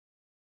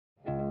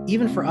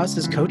even for us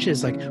as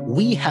coaches, like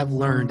we have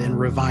learned and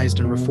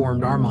revised and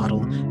reformed our model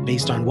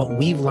based on what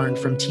we've learned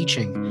from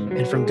teaching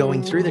and from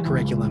going through the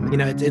curriculum.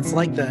 It's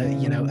like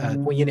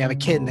when you have a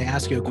kid and they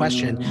ask you a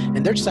question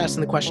and they're just asking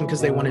the question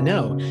because they want to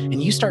know,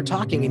 and you start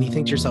talking and you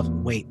think to yourself,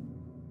 wait,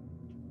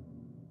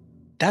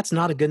 that's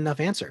not a good enough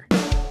answer.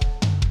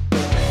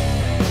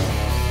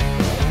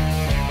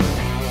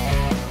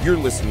 You're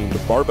listening to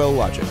Barbell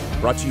Logic,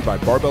 brought to you by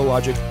Barbell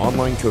Logic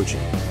Online Coaching,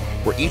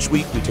 where each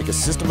week we take a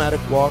systematic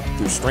walk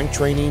through strength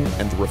training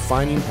and the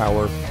refining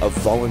power of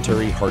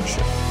voluntary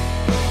hardship.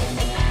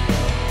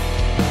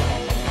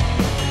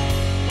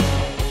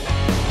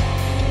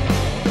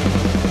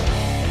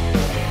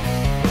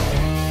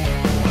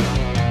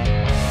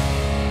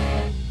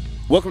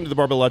 Welcome to the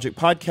Barbell Logic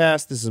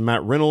Podcast. This is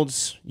Matt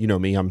Reynolds. You know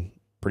me, I'm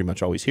pretty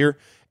much always here.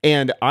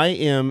 And I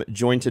am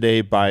joined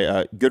today by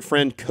a good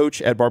friend,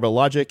 coach at Barbell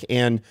Logic,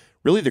 and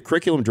really the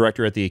curriculum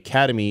director at the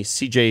Academy,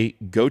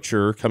 CJ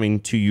Gotcher, coming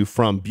to you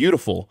from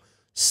beautiful,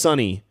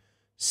 sunny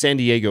San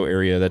Diego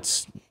area.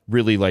 That's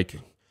really like,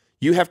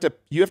 you have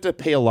to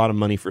pay a lot of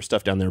money for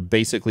stuff down there,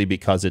 basically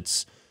because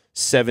it's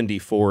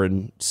 74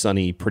 and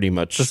sunny pretty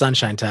much. The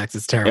sunshine tax,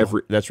 it's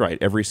terrible. That's right,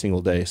 every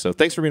single day. So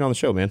thanks for being on the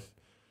show, man.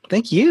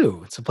 Thank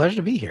you. It's a pleasure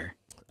to be here.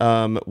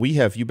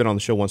 You've been on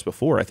the show once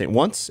before, I think.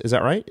 Once, is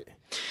that right?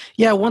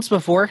 Yeah, once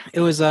before.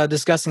 It was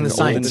discussing the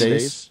science.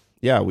 Days.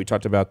 Yeah, we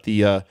talked about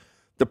the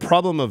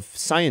problem of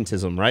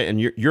scientism, right? And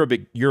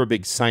you're a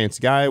big science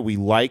guy. We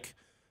like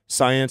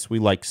science. We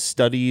like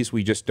studies.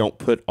 We just don't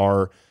put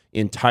our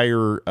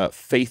entire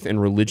faith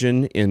and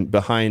religion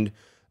behind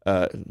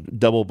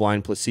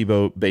double-blind,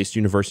 placebo-based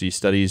university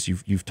studies.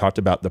 You've talked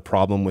about the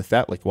problem with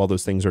that. Like, while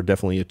those things are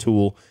definitely a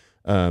tool,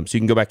 so you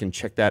can go back and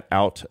check that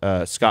out.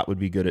 Scott would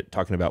be good at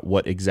talking about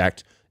what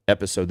exact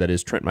episode that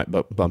is. Trent might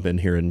bump in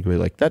here and be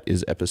like, that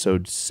is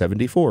episode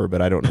 74,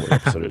 but I don't know what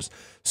episode it is.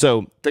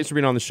 So thanks for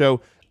being on the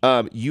show.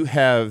 You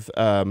have,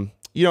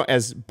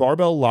 as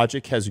Barbell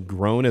Logic has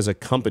grown as a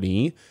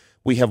company,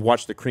 we have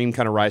watched the cream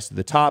kind of rise to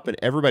the top, and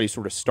everybody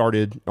sort of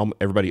started,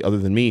 everybody other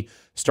than me,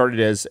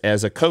 started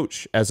as a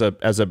coach, as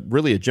a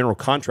really a general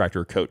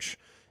contractor coach.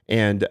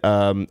 And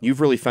you've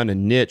really found a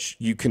niche.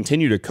 You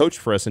continue to coach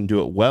for us and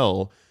do it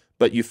well,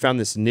 but you found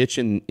this niche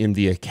in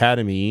the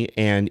Academy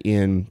and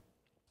in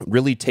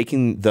really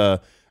taking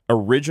the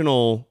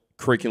original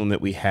curriculum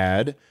that we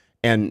had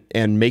and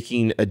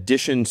making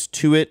additions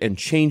to it and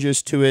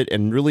changes to it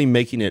and really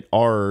making it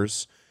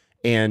ours.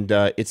 And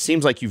it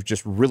seems like you've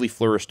just really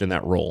flourished in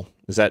that role.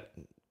 Is that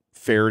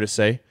fair to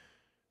say?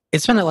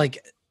 It's been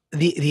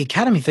the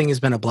Academy thing has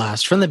been a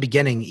blast from the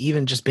beginning,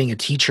 even just being a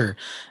teacher,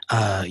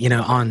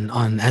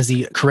 on as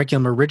the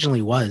curriculum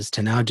originally was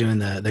to now doing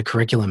the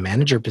curriculum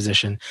manager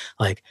position.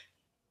 Like,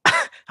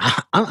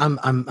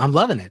 I'm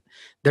loving it.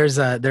 There's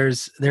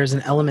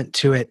an element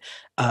to it,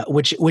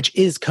 which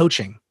is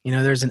coaching.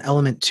 There's an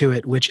element to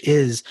it, which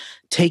is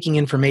taking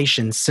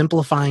information,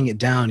 simplifying it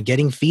down,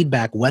 getting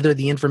feedback, whether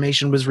the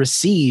information was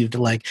received.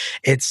 Like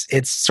it's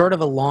sort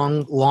of a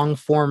long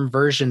form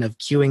version of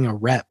queuing a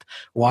rep,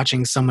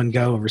 watching someone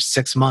go over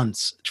 6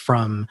 months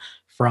from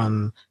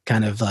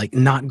kind of like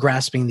not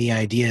grasping the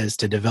ideas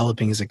to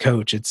developing as a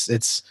coach.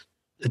 It's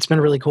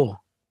been really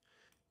cool.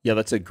 Yeah,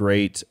 that's a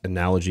great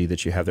analogy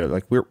that you have there.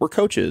 Like we're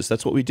coaches.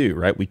 That's what we do,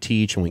 right? We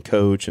teach and we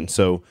coach. And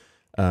so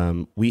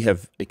we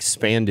have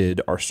expanded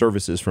our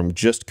services from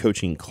just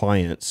coaching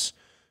clients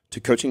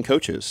to coaching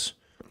coaches.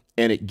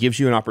 And it gives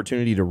you an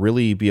opportunity to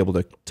really be able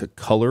to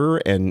color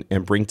and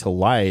bring to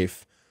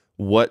life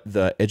what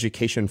the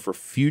education for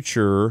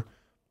future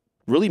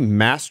really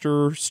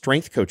master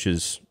strength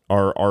coaches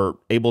are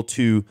able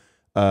to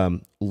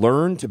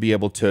learn, to be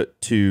able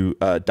to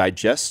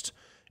digest.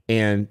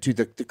 And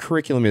the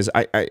curriculum is,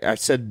 I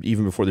said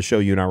even before the show,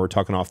 you and I were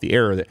talking off the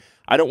air, that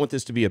I don't want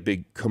this to be a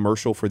big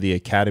commercial for the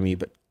Academy,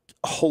 but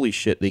holy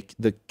shit,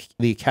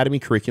 the Academy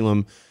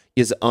curriculum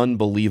is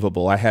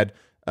unbelievable. I had,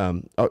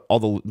 most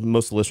of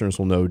the listeners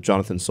will know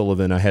Jonathan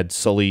Sullivan. I had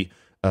Sully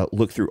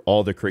look through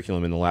all the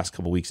curriculum in the last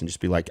couple of weeks and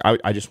just be like,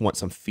 I just want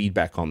some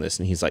feedback on this.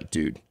 And he's like,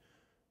 dude,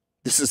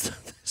 this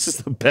is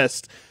the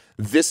best.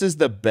 This is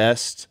the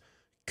best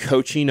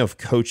coaching of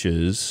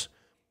coaches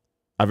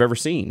I've ever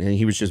seen. And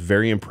he was just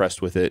very impressed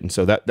with it. And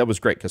so that was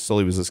great, because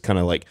Sully was this kind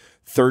of like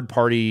third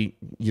party,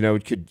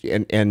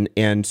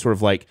 and sort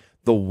of like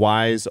the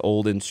wise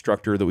old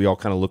instructor that we all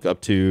kind of look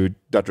up to,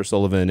 Dr.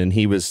 Sullivan, and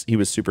he was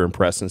super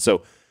impressed. And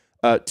so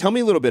tell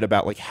me a little bit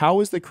about like, how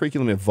is the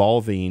curriculum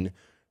evolving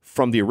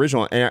from the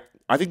original? And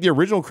I think the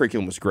original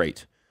curriculum was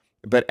great,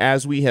 but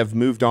as we have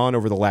moved on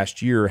over the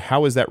last year,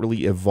 how has that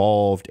really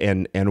evolved,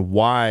 and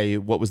why?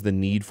 What was the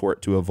need for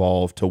it to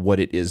evolve to what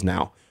it is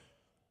now?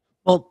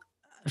 Well,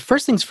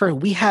 first things first,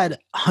 we had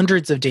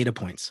hundreds of data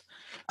points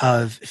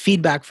of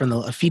feedback from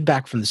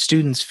the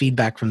students,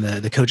 feedback from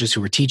the coaches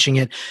who were teaching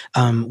it,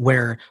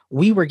 where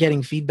we were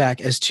getting feedback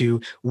as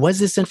to, was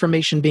this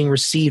information being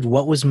received?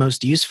 What was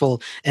most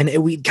useful? And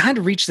we kind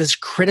of reached this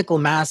critical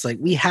mass. Like,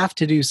 we have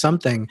to do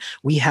something.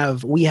 We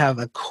have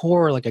a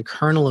core, like a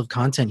kernel of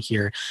content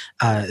here,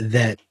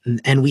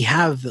 and we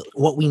have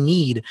what we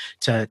need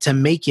to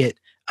make it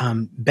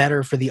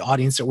better for the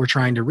audience that we're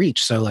trying to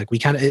reach. So like we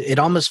kind of, it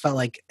almost felt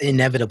like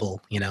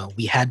inevitable,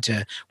 we had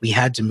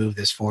to move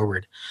this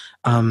forward.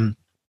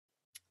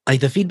 Like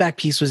the feedback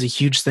piece was a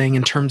huge thing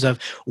in terms of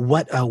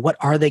what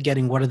are they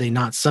getting, what are they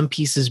not. Some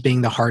pieces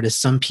being the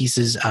hardest, some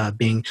pieces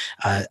being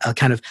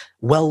kind of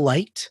well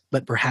liked,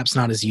 but perhaps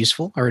not as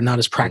useful or not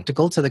as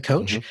practical to the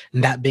coach,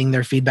 and that being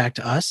their feedback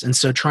to us. And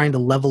so trying to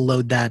level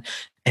load that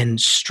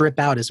and strip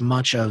out as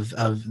much of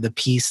the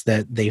piece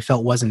that they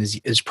felt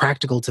wasn't as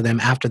practical to them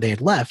after they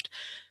had left,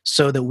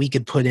 so that we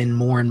could put in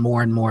more and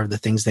more and more of the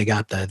things they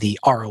got the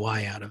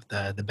ROI out of,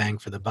 the bang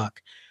for the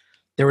buck.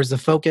 There was the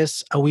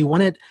focus.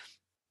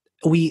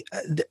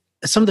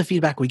 Some of the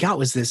feedback we got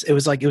was this. It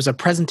was a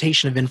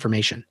presentation of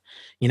information,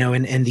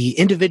 and the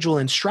individual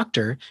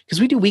instructor, because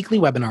we do weekly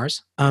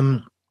webinars.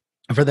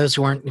 For those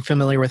who aren't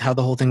familiar with how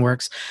the whole thing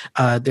works,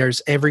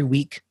 there's every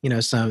week,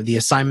 so the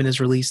assignment is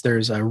released.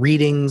 There's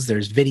readings,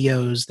 there's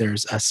videos,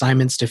 there's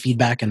assignments to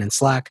feedback and in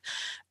Slack.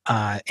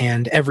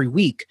 And every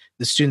week,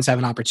 the students have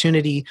an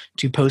opportunity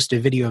to post a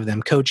video of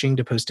them coaching,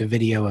 to post a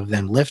video of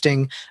them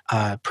lifting,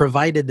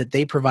 provided that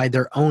they provide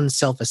their own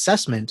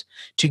self-assessment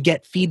to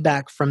get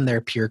feedback from their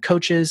peer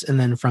coaches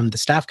and then from the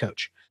staff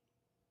coach.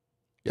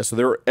 Yeah,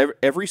 so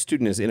every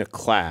student is in a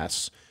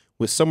class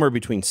with somewhere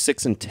between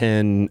 6 and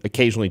 10,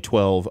 occasionally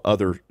 12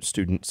 other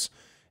students,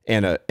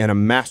 and a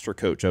master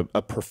coach,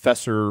 a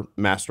professor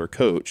master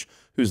coach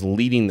who's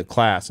leading the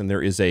class. And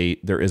there's a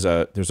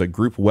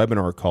group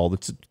webinar call.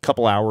 It's a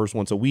couple hours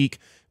once a week.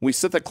 We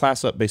set that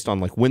class up based on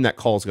like when that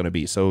call is going to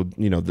be. So,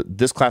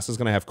 this class is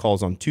going to have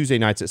calls on Tuesday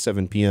nights at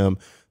 7 p.m.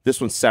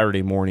 This one's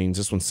Saturday mornings.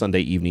 This one's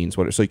Sunday evenings.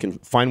 Whatever. So you can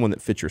find one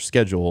that fits your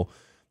schedule.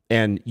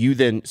 And you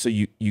then, so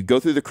you go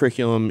through the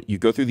curriculum, you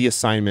go through the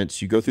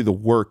assignments, you go through the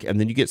work, and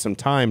then you get some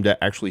time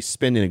to actually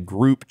spend in a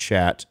group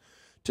chat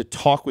to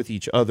talk with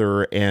each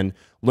other and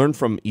learn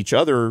from each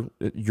other,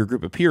 your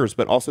group of peers,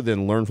 but also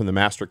then learn from the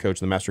master coach.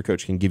 The master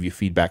coach can give you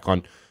feedback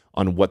on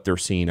what they're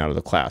seeing out of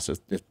the class.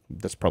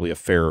 That's probably a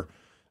fair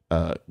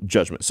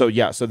judgment. So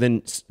yeah,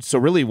 so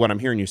really what I'm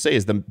hearing you say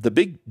is the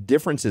big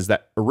difference is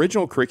that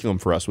original curriculum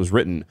for us was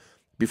written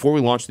before we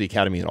launched the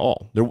academy at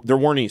all. There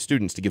weren't any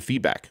students to give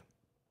feedback.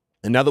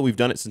 And now that we've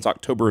done it since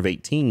October of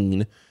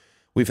 2018,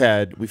 we've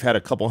had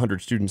a couple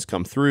hundred students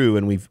come through,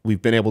 and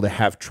we've been able to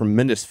have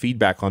tremendous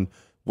feedback on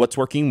what's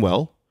working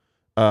well,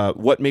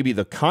 what maybe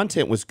the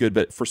content was good,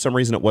 but for some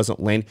reason it wasn't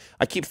landing.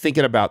 I keep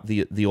thinking about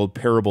the old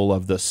parable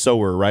of the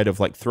sower, right?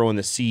 Of like throwing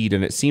the seed,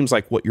 and it seems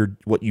like what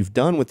you've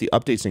done with the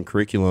updates in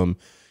curriculum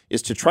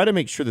is to try to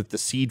make sure that the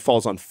seed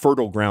falls on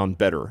fertile ground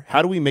better.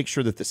 How do we make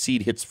sure that the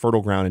seed hits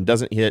fertile ground and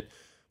doesn't hit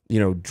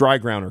dry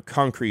ground or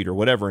concrete or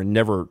whatever and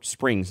never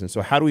springs? And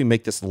so how do we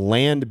make this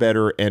land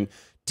better and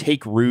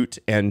take root,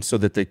 and so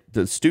that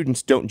the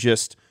students don't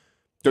just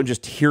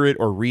hear it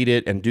or read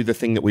it and do the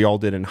thing that we all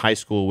did in high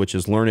school, which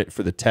is learn it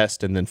for the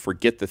test and then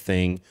forget the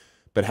thing,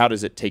 but how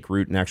does it take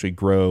root and actually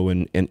grow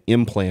and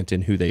implant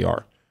in who they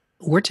are?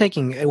 We're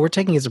taking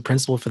as a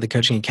principle for the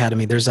coaching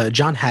academy. There's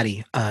John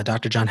Hattie,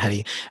 Dr. John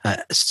Hattie,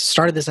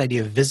 started this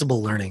idea of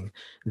visible learning,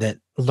 that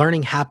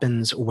learning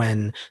happens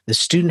when the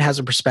student has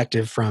a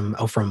perspective from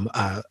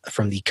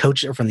the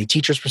coach or from the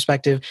teacher's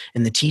perspective,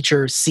 and the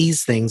teacher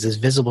sees things as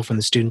visible from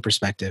the student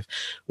perspective.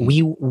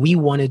 We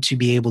wanted to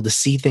be able to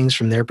see things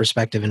from their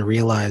perspective and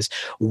realize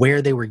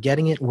where they were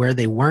getting it, where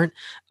they weren't.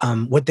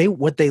 What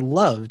they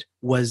loved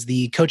was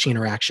the coaching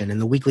interaction and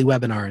the weekly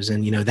webinars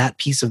and that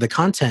piece of the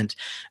content,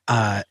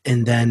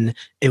 and then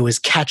it was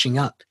catching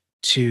up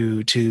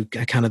to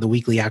kind of the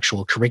weekly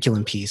actual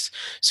curriculum piece.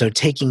 So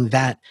taking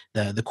that,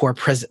 the core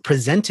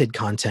presented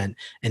content,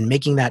 and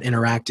making that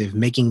interactive,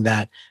 making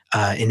that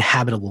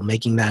inhabitable,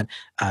 making that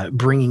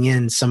bringing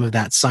in some of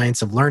that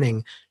science of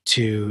learning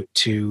to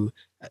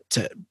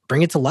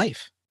bring it to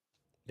life.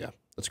 Yeah,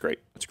 that's great.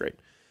 That's great.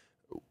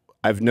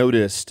 I've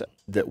noticed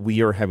that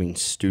we are having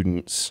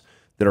students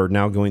that are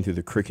now going through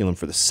the curriculum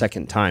for the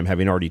second time,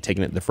 having already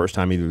taken it the first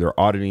time. Either they're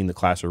auditing the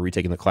class or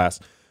retaking the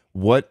class.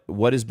 What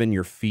has been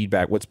your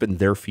feedback? What's been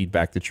their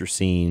feedback that you're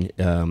seeing?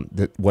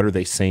 What are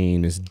they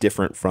saying is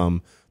different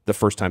from the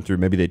first time through?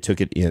 Maybe they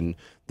took it in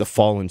the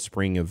fall and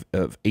spring of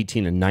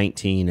 18 and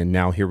 19, and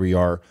now here we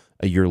are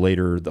a year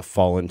later, the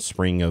fall and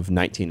spring of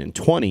 19 and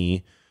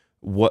 20.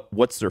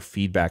 What's their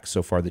feedback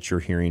so far that you're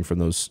hearing from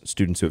those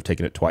students who have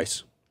taken it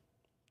twice?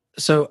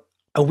 So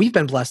we've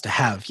been blessed to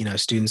have,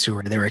 students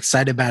who they were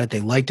excited about it. They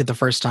liked it the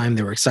first time.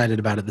 They were excited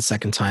about it the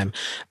second time,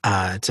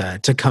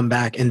 to come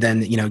back, and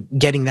then,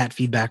 getting that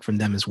feedback from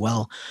them as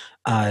well.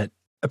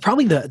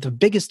 Probably the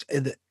biggest,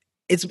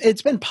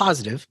 it's been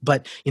positive,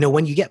 but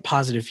when you get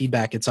positive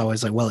feedback, it's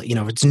always like, well,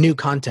 if it's new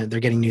content, they're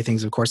getting new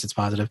things. Of course it's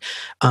positive.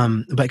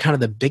 But kind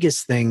of the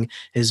biggest thing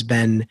has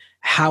been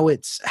how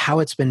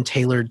it's been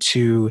tailored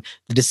to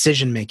the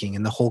decision-making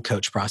and the whole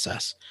coach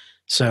process.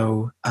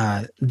 So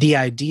the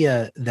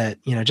idea that,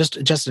 just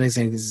as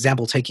an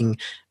example, taking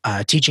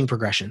teaching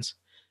progressions,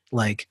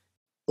 like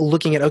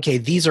looking at, okay,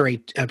 these are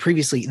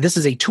previously, this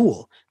is a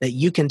tool that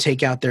you can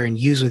take out there and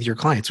use with your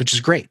clients, which is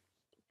great.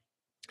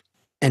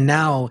 And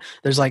now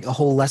there's like a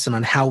whole lesson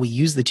on how we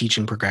use the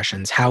teaching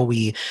progressions, how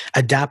we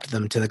adapt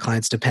them to the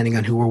clients depending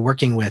on who we're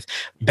working with,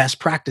 best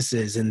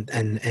practices,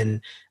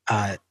 and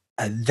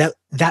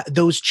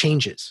those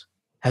changes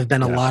have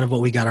been a Yeah. lot of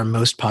what we got our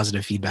most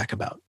positive feedback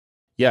about.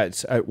 Yeah,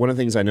 it's one of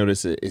the things I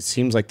noticed. It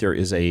seems like there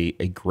is a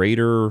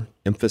greater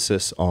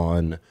emphasis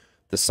on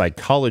the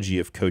psychology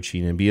of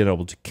coaching and being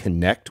able to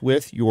connect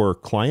with your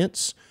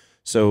clients.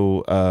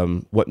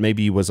 So what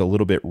maybe was a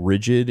little bit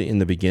rigid in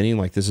the beginning,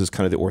 like this is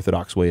kind of the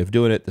orthodox way of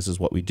doing it, this is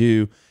what we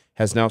do,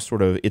 has now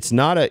sort of, it's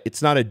not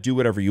a do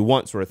whatever you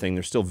want sort of thing.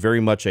 There's still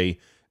very much a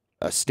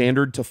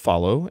standard to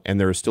follow, and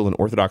there is still an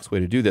orthodox way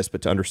to do this,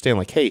 but to understand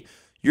like, hey,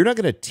 you're not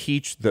going to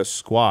teach the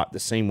squat the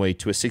same way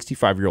to a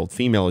 65-year-old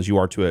female as you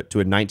are to a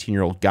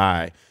 19-year-old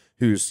guy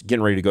who's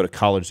getting ready to go to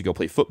college to go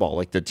play football.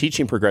 Like the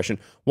teaching progression,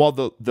 while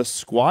the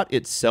squat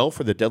itself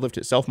or the deadlift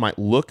itself might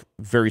look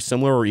very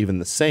similar or even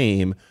the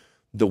same,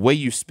 the way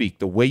you speak,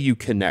 the way you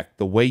connect,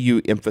 the way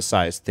you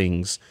emphasize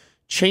things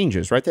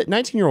changes, right? That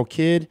 19-year-old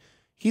kid,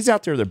 he's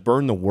out there to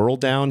burn the world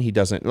down. He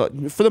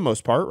doesn't, for the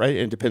most part, right?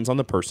 It depends on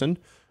the person.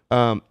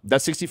 That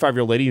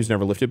 65-year-old lady who's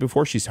never lifted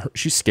before, she's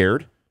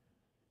scared.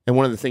 And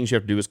one of the things you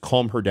have to do is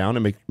calm her down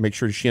and make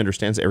sure she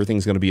understands that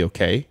everything's going to be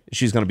okay.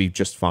 She's going to be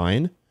just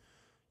fine.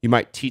 You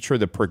might teach her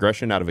the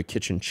progression out of a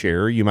kitchen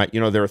chair. You might,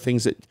 there are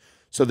things that,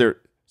 so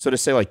to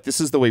say like,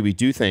 this is the way we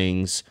do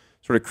things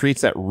sort of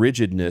creates that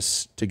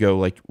rigidness to go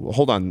like, well,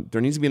 hold on, there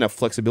needs to be enough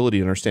flexibility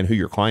to understand who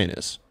your client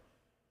is.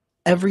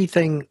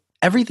 Everything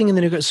in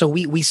the so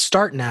we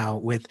start now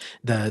with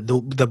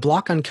the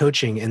block on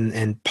coaching,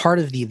 and part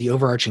of the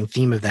overarching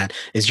theme of that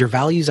is your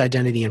values,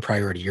 identity, and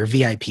priority, your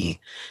VIP,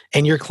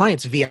 and your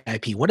client's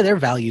VIP. What are their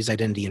values,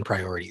 identity, and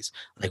priorities?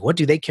 Like, what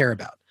do they care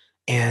about?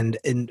 And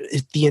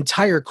the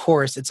entire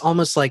course, it's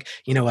almost like,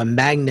 a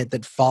magnet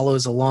that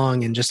follows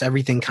along, and just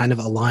everything kind of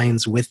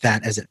aligns with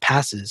that as it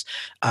passes.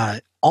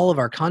 All of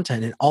our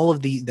content and all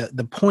of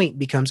the point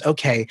becomes,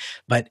 okay,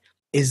 but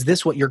is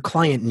this what your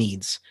client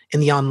needs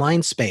in the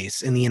online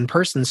space, in the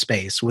in-person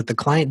space, with the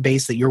client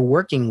base that you're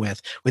working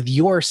with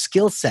your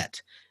skill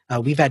set?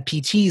 We've had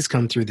PTs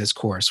come through this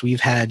course.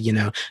 We've had,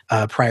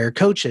 prior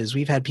coaches.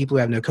 We've had people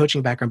who have no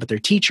coaching background, but they're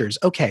teachers.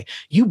 Okay,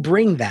 you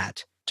bring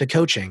that to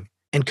coaching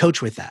and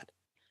coach with that.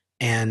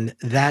 And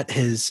that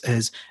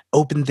has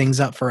opened things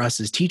up for us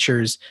as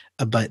teachers.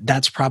 But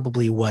that's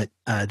probably what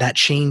that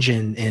change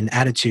in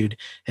attitude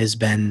has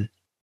been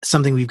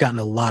something we've gotten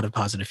a lot of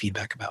positive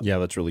feedback about. Yeah,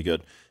 that's really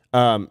good.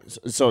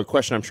 So a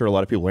question I'm sure a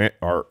lot of people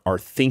are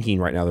thinking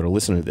right now that are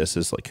listening to this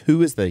is like,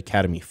 who is the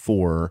Academy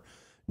for?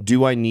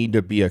 Do I need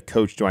to be a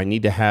coach? Do I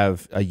need to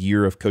have a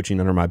year of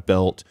coaching under my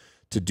belt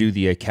to do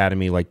the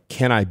Academy? Like,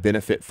 can I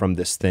benefit from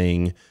this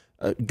thing?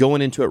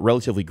 Going into it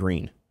relatively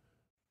green.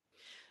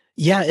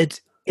 Yeah,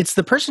 it's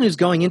the person who's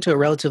going into it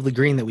relatively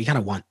green that we kind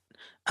of want.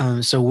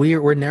 So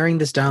we're narrowing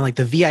this down, like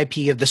the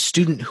VIP of the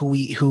student who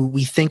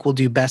we think will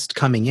do best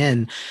coming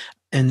in.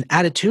 And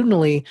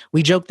attitudinally,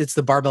 we joke that it's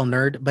the barbell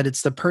nerd, but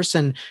it's the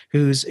person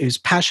who's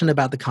passionate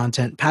about the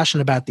content,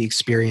 passionate about the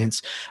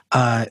experience,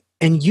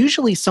 and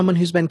usually someone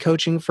who's been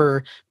coaching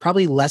for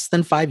probably less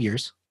than 5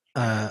 years.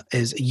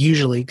 Is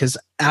usually, because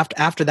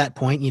after that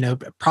point,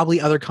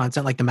 probably other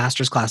content like the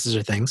master's classes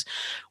or things.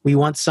 We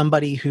want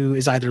somebody who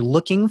is either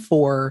looking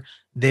for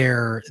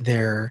their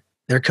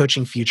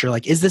coaching future.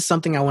 Like, is this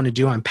something I want to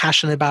do? I'm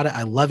passionate about it.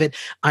 I love it.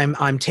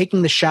 I'm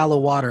taking the shallow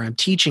water. I'm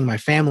teaching my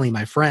family,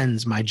 my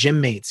friends, my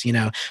gym mates,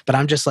 but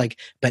I'm just like,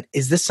 but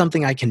is this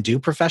something I can do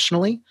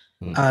professionally?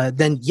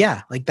 Then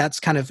yeah, like that's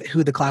kind of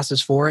who the class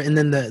is for. And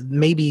then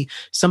maybe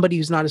somebody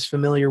who's not as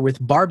familiar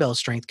with barbell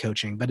strength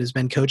coaching, but has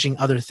been coaching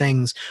other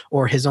things,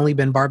 or has only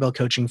been barbell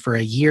coaching for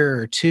a year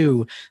or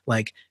two.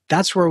 Like,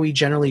 that's where we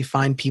generally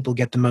find people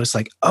get the most,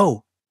 like,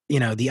 oh,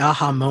 the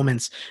aha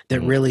moments that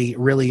really,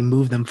 really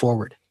move them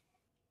forward.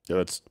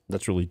 Yeah,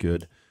 that's really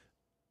good.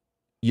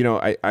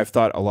 I've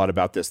thought a lot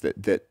about this,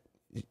 that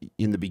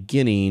in the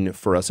beginning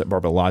for us at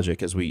Barbell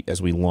Logic, as we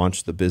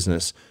launched the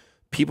business,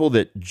 people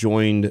that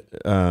joined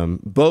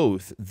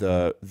both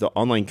the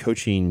online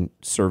coaching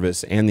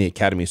service and the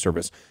Academy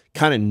service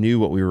kind of knew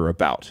what we were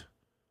about.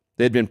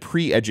 They had been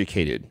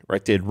pre-educated,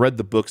 right? They had read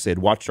the books, they had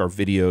watched our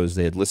videos,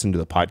 they had listened to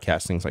the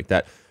podcast, things like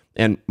that.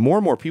 And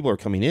more people are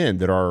coming in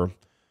that are,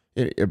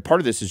 part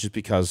of this is just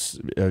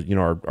because,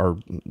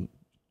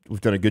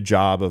 we've done a good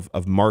job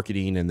of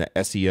marketing and the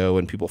SEO,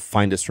 and people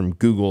find us from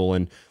Google,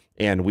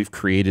 and we've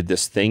created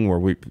this thing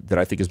that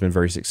I think has been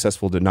very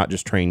successful to not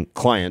just train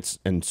clients,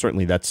 and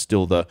certainly that's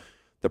still the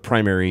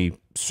primary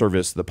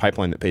service, the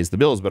pipeline that pays the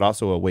bills, but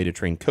also a way to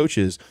train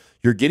coaches.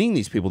 You're getting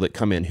these people that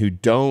come in who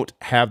don't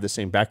have the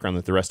same background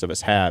that the rest of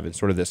us have, and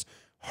sort of this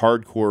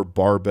hardcore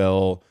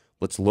barbell,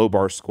 let's low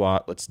bar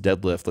squat, let's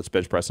deadlift, let's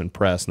bench press and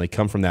press. And they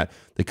come from that.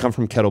 They come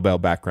from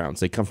kettlebell backgrounds.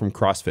 They come from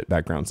CrossFit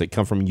backgrounds. They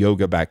come from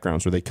yoga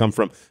backgrounds, or they come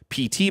from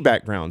PT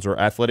backgrounds, or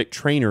athletic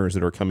trainers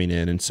that are coming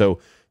in. And so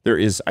there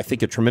is, I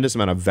think, a tremendous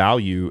amount of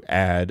value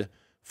add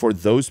for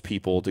those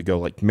people to go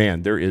like,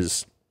 man, there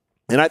is,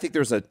 and I think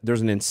there's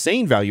an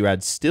insane value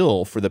add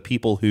still for the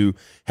people who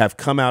have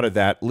come out of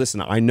that.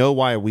 Listen, I know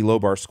why we low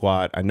bar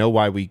squat. I know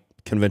why we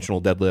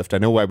conventional deadlift. I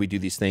know why we do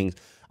these things.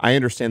 I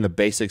understand the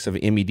basics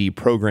of MED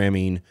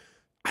programming.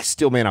 I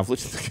still, man, I've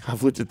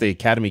looked at the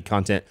Academy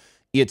content.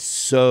 It's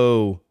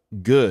so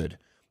good.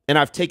 And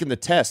I've taken the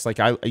test. Like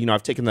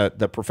I've taken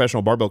the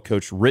professional barbell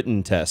coach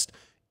written test.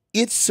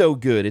 It's so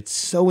good. It's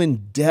so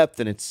in depth,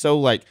 and it's so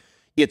like,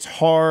 it's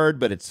hard,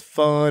 but it's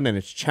fun and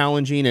it's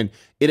challenging, and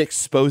it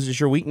exposes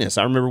your weakness.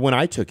 I remember when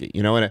I took it,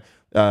 and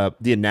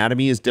the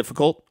anatomy is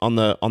difficult on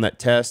that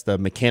test. The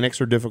mechanics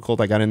are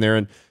difficult. I got in there,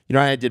 and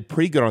I did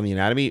pretty good on the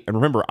anatomy. And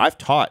remember, I've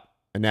taught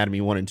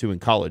anatomy 1 and 2 in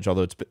college,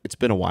 although it's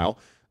been a while.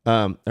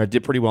 I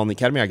did pretty well in the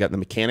academy. I got in the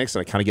mechanics,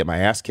 and I kind of get my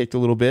ass kicked a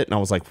little bit, and I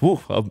was like,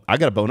 "Whoa, I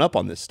got to bone up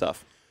on this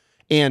stuff."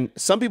 And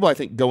some people, I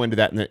think, go into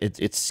that, and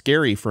it's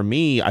scary. For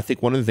me, I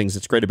think one of the things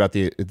that's great about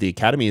the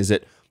academy is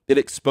that it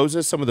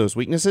exposes some of those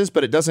weaknesses,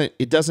 but it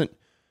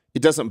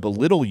doesn't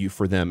belittle you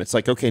for them. It's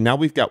like, okay, now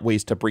we've got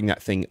ways to bring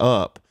that thing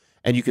up,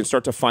 and you can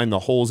start to find the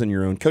holes in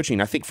your own coaching.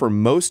 I think for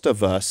most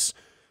of us,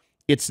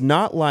 it's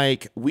not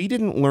like we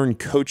didn't learn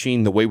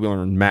coaching the way we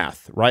learned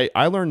math, right?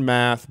 I learned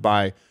math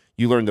by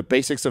you learn the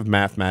basics of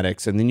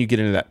mathematics, and then you get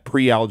into that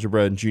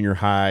pre-algebra in junior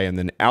high, and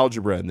then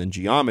algebra, and then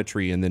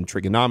geometry, and then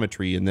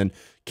trigonometry, and then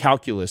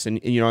calculus,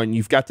 and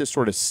you've got this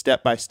sort of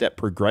step-by-step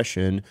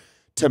progression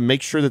to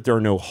make sure that there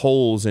are no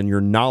holes in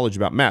your knowledge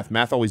about math.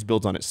 Math always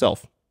builds on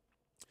itself.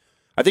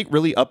 I think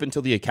really up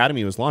until the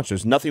academy was launched,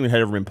 there's nothing that had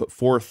ever been put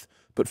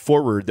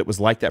forward that was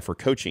like that for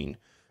coaching.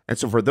 And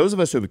so for those of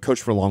us who have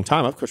coached for a long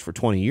time, I've coached for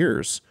 20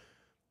 years.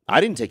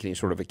 I didn't take any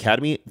sort of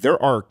academy.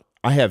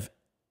 I have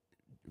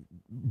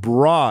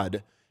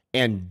broad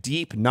and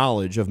deep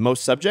knowledge of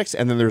most subjects,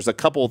 and then there's a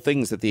couple of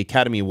things that the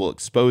academy will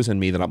expose in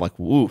me that I'm like,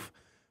 oof,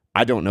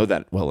 I don't know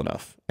that well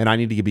enough, and I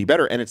need to be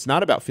better. And it's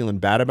not about feeling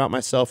bad about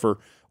myself or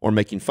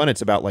making fun.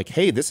 It's about like,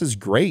 hey, this is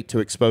great to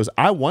expose.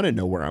 I want to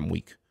know where I'm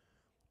weak,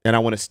 and I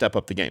want to step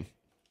up the game.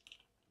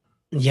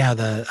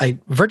 Yeah,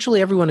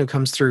 virtually everyone who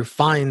comes through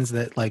finds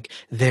that like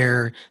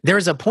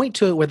there's a point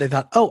to it where they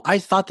thought, oh, I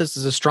thought this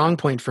is a strong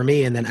point for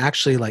me, and then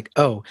actually like,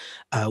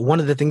 one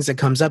of the things that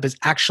comes up is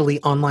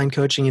actually online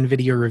coaching and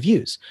video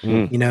reviews.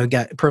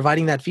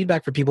 Providing that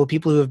feedback for people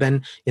who have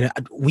been,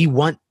 we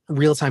want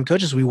real-time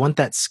coaches. We want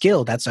that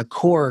skill. That's a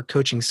core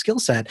coaching skill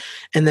set.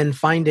 And then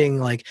finding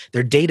like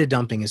they're data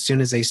dumping as soon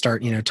as they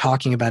start,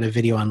 talking about a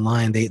video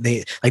online,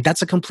 they like,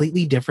 that's a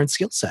completely different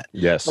skill set.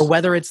 Yes. Or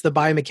whether it's the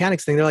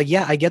biomechanics thing, they're like,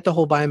 yeah, I get the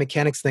whole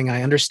biomechanics thing.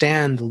 I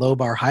understand the low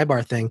bar, high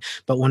bar thing.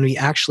 But when we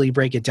actually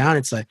break it down,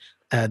 it's like,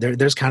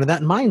 there's kind of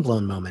that mind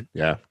blown moment.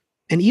 Yeah.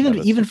 And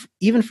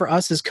even for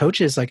us as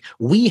coaches, like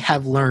we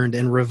have learned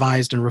and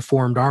revised and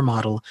reformed our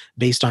model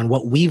based on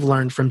what we've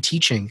learned from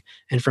teaching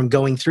and from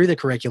going through the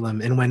curriculum.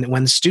 And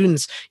when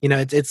students,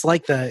 it's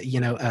like when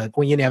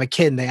you have a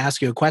kid and they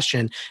ask you a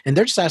question and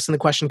they're just asking the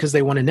question because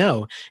they want to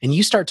know, and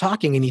you start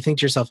talking and you think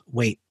to yourself,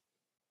 wait,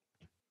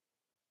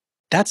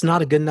 that's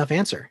not a good enough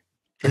answer.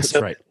 And that's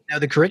so right. Now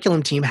the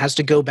curriculum team has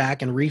to go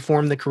back and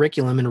reform the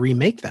curriculum and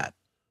remake that.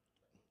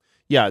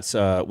 Yeah, it's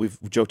we've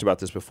joked about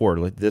this before.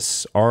 Like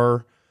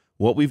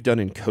what we've done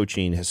in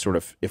coaching has sort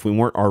of, if we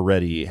weren't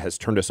already, has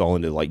turned us all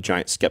into like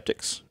giant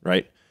skeptics,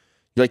 right?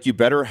 Like you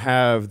better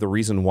have the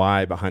reason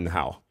why behind the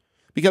how.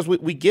 Because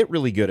we get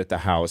really good at the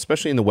how,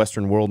 especially in the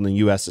Western world, in the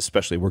US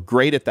especially. We're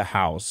great at the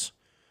hows,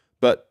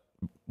 but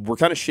we're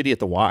kind of shitty at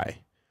the why.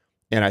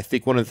 And I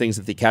think one of the things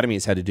that the academy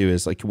has had to do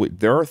is like,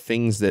 there are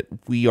things that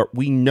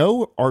we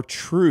know are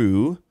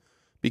true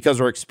because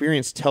our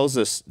experience tells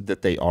us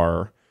that they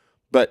are,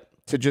 but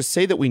to just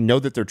say that we know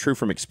that they're true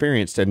from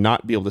experience and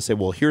not be able to say,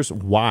 well, here's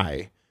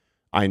why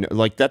I know,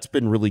 like that's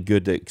been really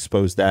good to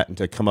expose that and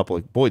to come up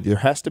with, boy, there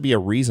has to be a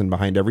reason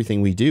behind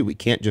everything we do. We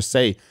can't just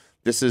say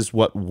this is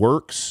what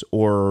works,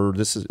 or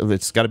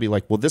it's got to be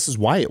like, well, this is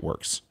why it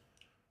works.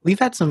 We've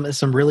had some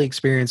really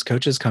experienced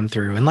coaches come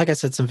through, and like I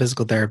said, some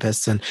physical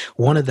therapists. And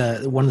one of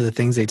the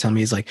things they tell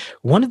me is like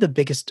one of the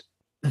biggest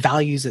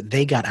values that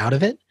they got out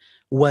of it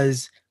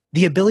was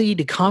the ability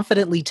to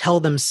confidently tell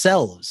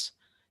themselves.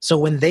 So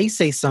when they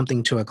say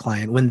something to a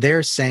client, when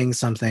they're saying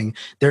something,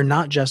 they're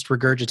not just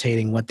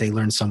regurgitating what they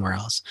learned somewhere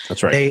else.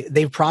 That's right.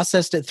 They've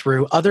processed it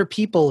through. Other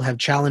people have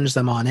challenged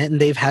them on it, and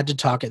they've had to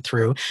talk it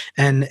through.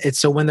 And it's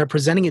so when they're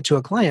presenting it to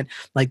a client,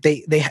 like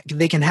they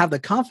can have the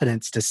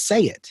confidence to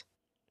say it.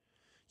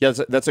 Yeah,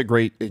 that's a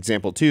great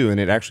example too,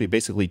 and it actually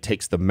basically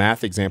takes the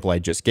math example I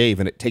just gave,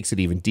 and it takes it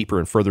even deeper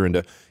and further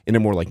into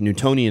more like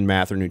Newtonian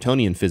math or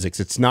Newtonian physics.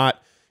 It's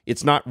not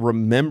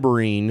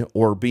remembering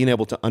or being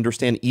able to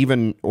understand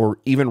even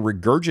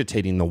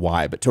regurgitating the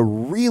why, but to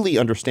really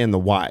understand the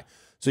why.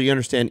 So you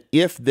understand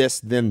if this,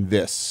 then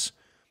this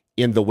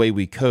in the way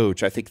we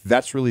coach. I think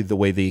that's really the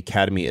way the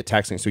academy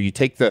attacks things. So you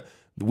take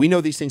we know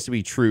these things to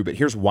be true, but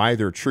here's why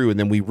they're true, and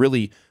then we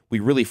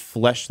really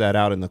flesh that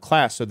out in the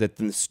class so that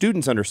the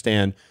students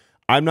understand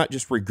I'm not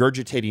just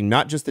regurgitating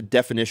not just the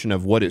definition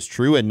of what is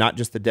true and not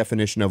just the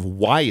definition of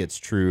why it's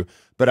true,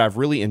 but I've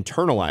really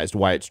internalized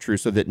why it's true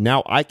so that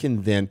now I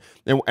can then,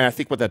 and I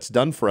think what that's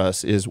done for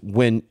us is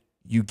when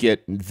you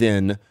get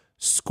then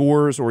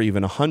scores or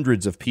even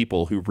hundreds of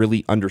people who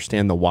really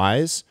understand the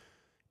whys,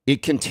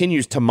 it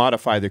continues to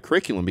modify the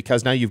curriculum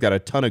because now you've got a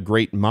ton of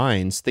great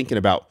minds thinking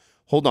about,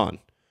 hold on,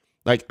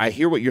 like I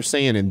hear what you're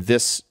saying in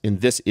this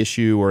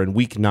issue or in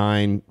week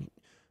 9,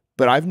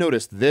 but I've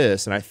noticed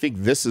this and I think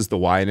this is the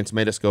why, and it's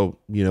made us go,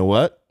 you know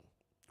what?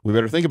 We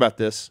better think about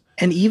this.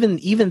 And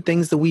even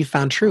things that we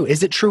found true.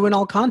 Is it true in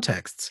all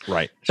contexts?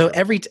 Right. So Sure.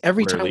 every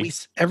time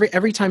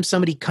every time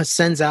somebody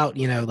sends out,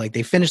 like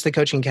they finish the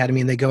coaching academy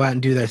and they go out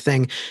and do their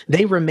thing,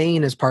 they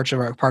remain as part of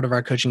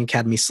our coaching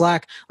academy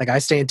Slack. Like I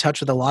stay in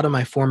touch with a lot of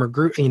my former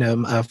group,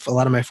 a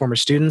lot of my former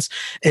students,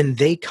 and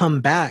they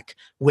come back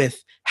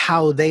with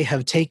how they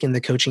have taken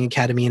the coaching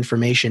academy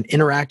information,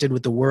 interacted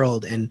with the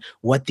world, and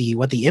what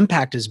the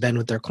impact has been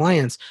with their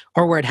clients,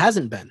 or where it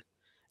hasn't been.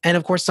 And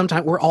of course,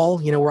 sometimes we're all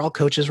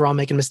coaches. We're all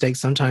making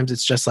mistakes. Sometimes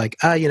it's just like,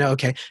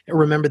 okay,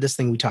 remember this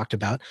thing we talked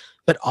about.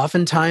 But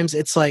oftentimes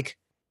it's like,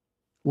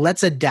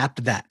 let's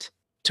adapt that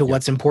to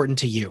what's important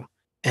to you.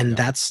 And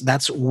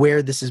that's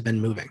where this has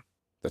been moving.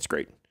 That's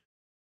great.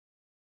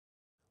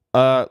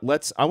 I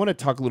want to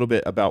talk a little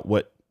bit about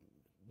what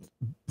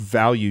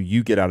value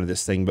you get out of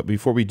this thing. But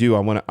before we do, I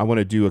want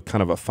to do a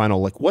kind of a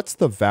final, like, what's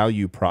the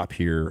value prop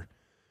here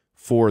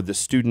for the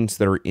students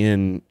that are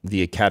in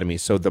the academy?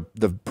 So the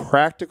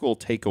practical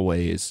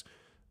takeaways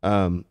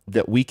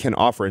that we can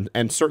offer,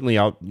 and certainly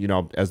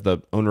as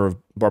the owner of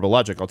Barbell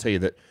Logic, I'll tell you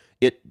that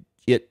it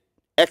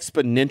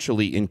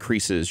exponentially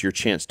increases your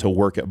chance to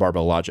work at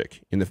Barbell Logic.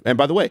 And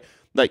by the way,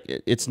 like,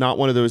 it's not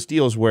one of those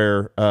deals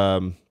where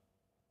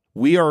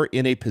we are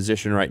in a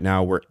position right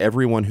now where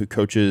everyone who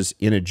coaches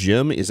in a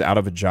gym is out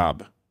of a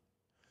job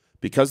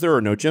because there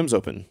are no gyms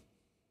open.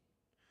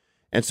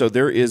 And so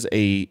there is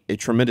a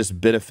tremendous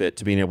benefit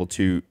to being able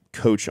to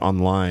coach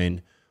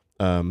online,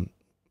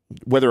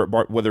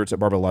 whether it's at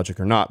Barbell Logic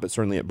or not, but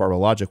certainly at Barbell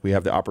Logic, we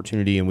have the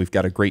opportunity, and we've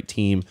got a great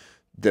team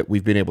that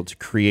we've been able to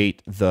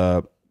create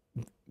the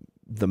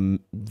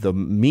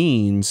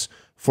means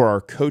for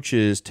our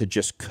coaches to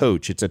just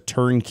coach. It's a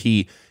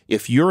turnkey.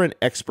 If you're an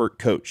expert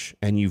coach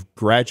and you've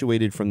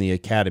graduated from the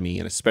academy,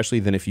 and especially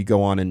then if you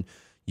go on and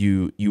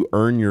you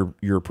earn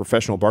your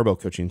professional barbell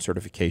coaching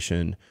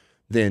certification,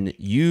 then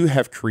you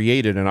have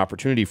created an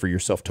opportunity for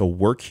yourself to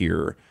work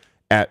here,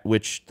 at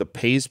which the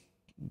pay's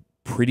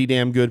pretty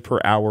damn good per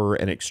hour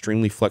and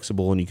extremely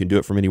flexible, and you can do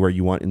it from anywhere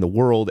you want in the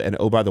world. And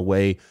oh, by the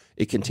way,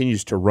 it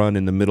continues to run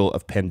in the middle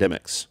of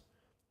pandemics.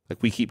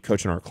 Like, we keep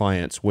coaching our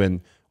clients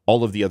when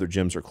all of the other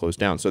gyms are closed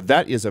down. So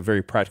that is a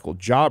very practical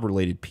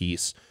job-related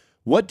piece.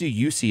 What do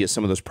you see as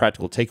some of those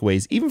practical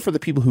takeaways, even for the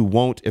people who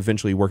won't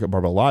eventually work at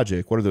Barbell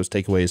Logic? What are those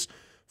takeaways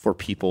for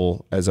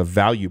people as a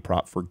value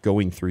prop for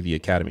going through the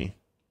academy?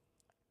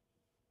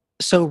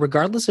 So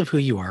regardless of who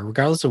you are,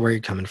 regardless of where you're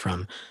coming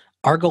from,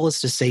 our goal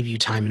is to save you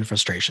time and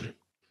frustration.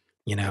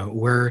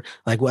 We're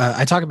like,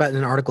 I talk about in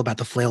an article about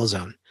the flail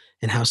zone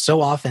and how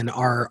so often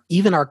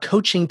even our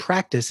coaching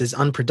practice is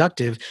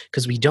unproductive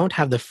because we don't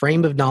have the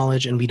frame of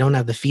knowledge and we don't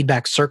have the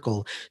feedback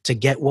circle to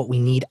get what we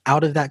need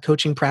out of that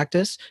coaching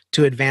practice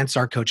to advance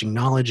our coaching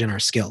knowledge and our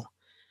skill.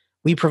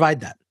 We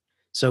provide that.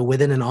 So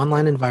within an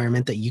online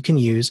environment that you can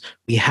use,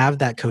 we have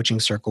that coaching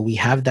circle, we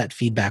have that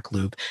feedback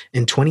loop.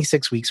 In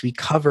 26 weeks, we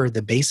cover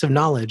the base of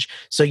knowledge,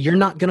 so you're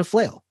not going to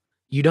flail.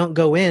 You don't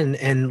go in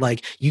and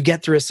like you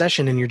get through a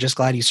session and you're just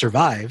glad you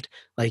survived.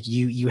 Like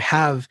you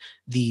have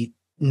the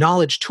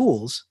knowledge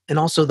tools and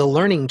also the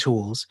learning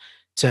tools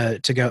to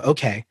go,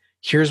 okay,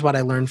 here's what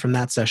I learned from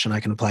that session.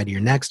 I can apply to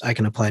your next. I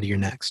can apply to your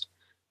next.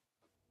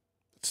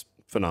 It's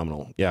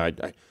phenomenal. Yeah,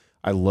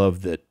 I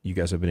love that you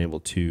guys have been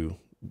able to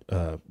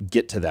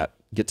get to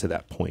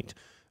that point.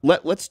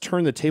 Let's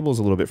turn the tables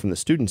a little bit from the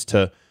students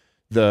to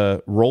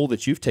the role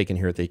that you've taken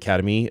here at the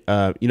academy.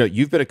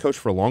 You've been a coach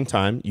for a long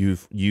time.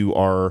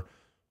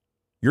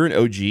 You're an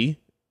OG.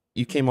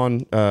 You came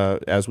on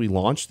as we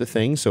launched the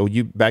thing. So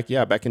back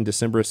in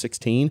December of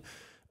 2016.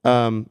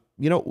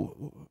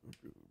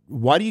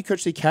 Why do you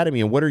coach the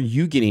academy, and what are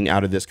you getting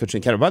out of this coaching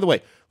academy? By the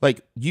way,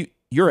 like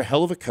you're a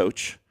hell of a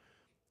coach.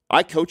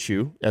 I coach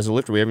you as a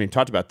lifter. We haven't even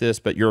talked about this,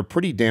 but you're a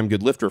pretty damn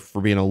good lifter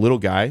for being a little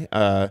guy.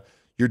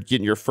 You're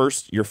getting your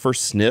first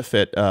sniff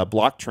at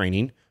BLOC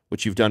training,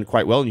 which you've done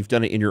quite well, and you've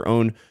done it in your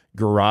own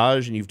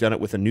garage, and you've done it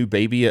with a new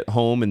baby at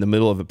home in the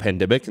middle of a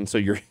pandemic, and so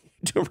you're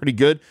doing pretty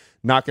good,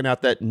 knocking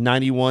out that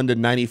 91 to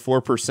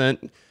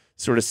 94%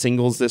 sort of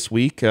singles this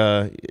week.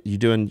 You're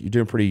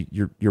doing pretty.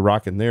 You're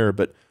rocking there.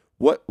 But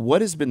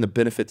what has been the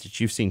benefit that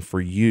you've seen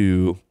for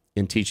you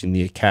in teaching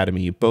the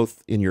academy,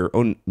 both in your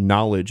own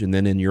knowledge and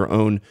then in your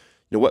own,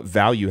 what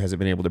value has it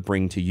been able to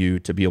bring to you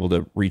to be able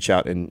to reach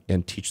out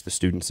and teach the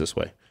students this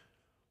way?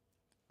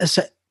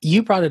 So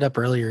you brought it up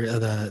earlier,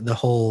 the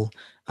whole,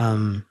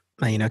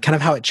 kind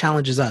of how it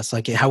challenges us,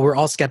 like how we're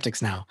all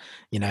skeptics now,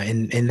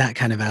 in that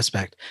kind of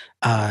aspect.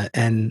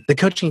 And the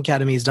Coaching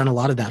Academy has done a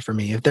lot of that for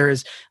me. If there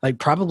is like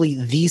probably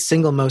the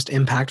single most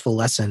impactful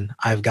lesson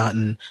I've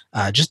gotten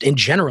just in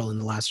general in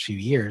the last few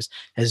years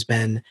has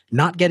been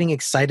not getting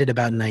excited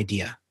about an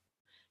idea,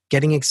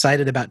 getting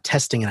excited about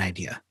testing an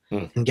idea,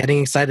 and getting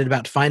excited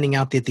about finding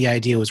out that the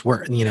idea was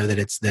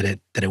that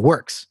it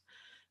works.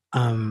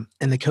 And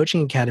the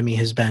Coaching Academy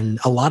has been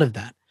a lot of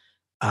that.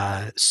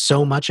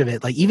 so much of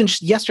it, like even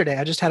just yesterday,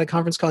 I just had a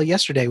conference call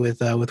yesterday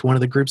with one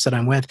of the groups that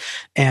I'm with,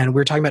 and we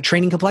were talking about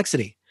training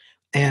complexity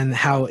and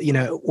how,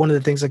 one of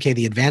the things, okay,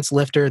 the advanced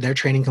lifter, their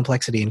training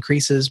complexity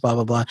increases, blah,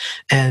 blah, blah.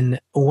 And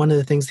one of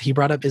the things that he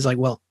brought up is like,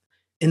 well,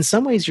 in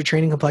some ways your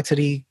training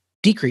complexity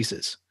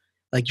decreases.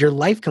 Like your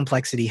life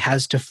complexity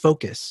has to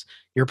focus.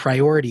 Your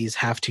priorities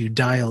have to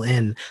dial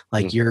in.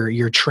 Like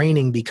your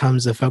training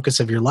becomes the focus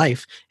of your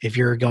life if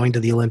you're going to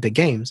the Olympic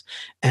Games.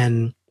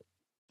 And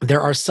there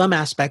are some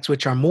aspects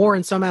which are more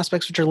and some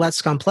aspects which are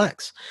less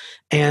complex.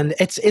 And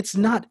it's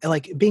not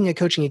like being a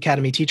coaching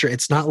academy teacher.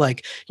 It's not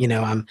like,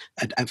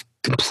 I've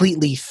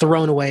completely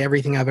thrown away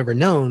everything I've ever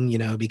known,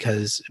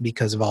 because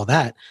of all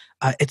that.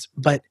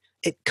 But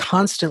it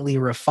constantly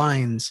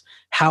refines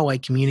how I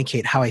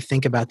communicate, how I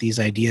think about these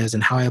ideas,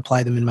 and how I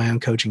apply them in my own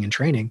coaching and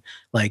training.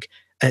 Like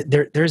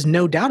there's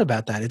no doubt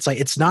about that. It's like,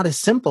 it's not as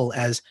simple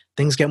as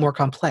things get more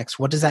complex.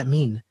 What does that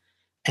mean?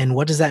 And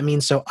what does that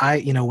mean? So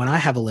when I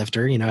have a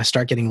lifter, I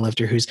start getting a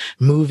lifter who's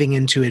moving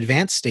into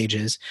advanced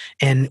stages,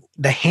 and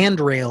the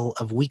handrail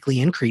of weekly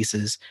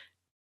increases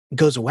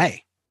goes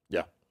away.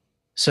 Yeah.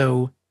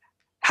 So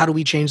how do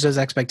we change those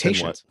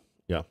expectations?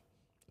 Yeah,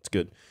 it's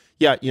good.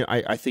 Yeah,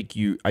 I think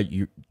you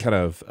kind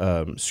of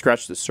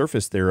scratched the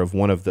surface there of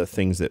one of the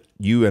things that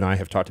you and I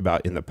have talked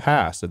about in the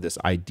past, of this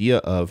idea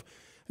of,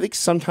 I think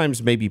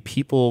sometimes maybe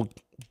people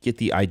get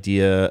the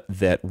idea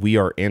that we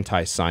are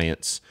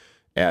anti-science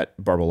at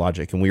Barbell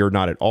Logic, and we are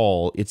not at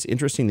all. It's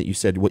interesting that you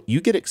said what you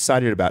get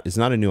excited about is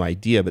not a new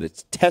idea, but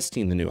it's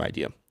testing the new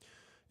idea.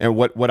 And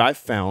what I've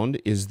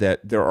found is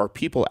that there are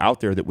people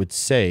out there that would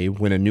say,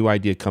 when a new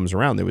idea comes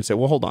around, they would say,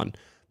 well, hold on.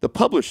 The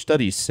published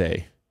studies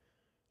say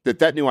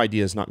that new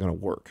idea is not going to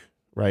work,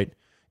 right?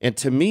 And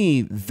to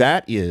me,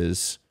 that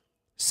is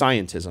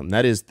scientism.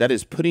 That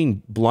is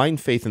putting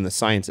blind faith in the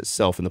science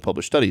itself in the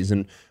published studies.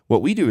 And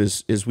what we do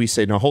is we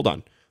say, no, hold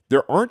on.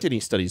 There aren't any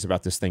studies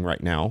about this thing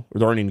right now, or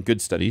there aren't any good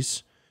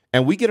studies.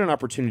 And we get an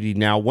opportunity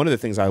now. One of the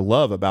things I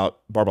love about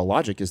Barbell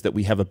Logic is that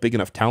we have a big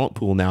enough talent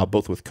pool now,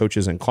 both with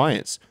coaches and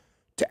clients,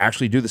 to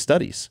actually do the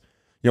studies.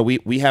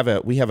 We have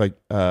a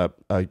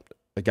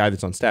guy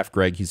that's on staff,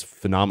 Greg. He's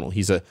phenomenal.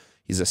 He's a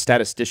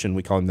statistician.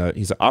 We call him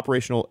he's an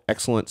operational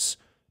excellence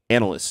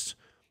analyst.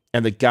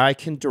 And the guy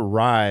can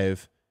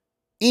derive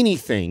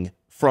anything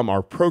from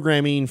our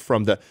programming,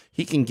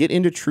 he can get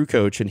into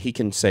TrueCoach and he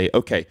can say,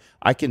 okay,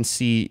 I can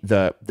see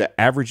the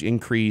average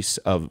increase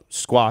of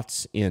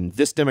squats in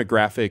this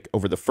demographic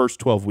over the first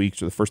 12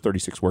 weeks or the first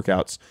 36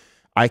 workouts.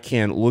 I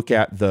can look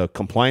at the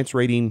compliance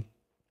rating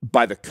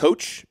by the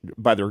coach,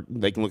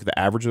 they can look at the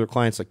average of their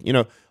clients,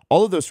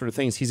 all of those sort of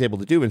things he's able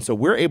to do. And so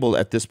we're able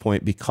at this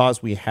point,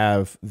 because we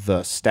have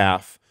the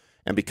staff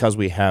and because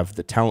we have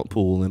the talent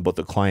pool in both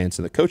the clients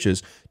and the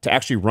coaches, to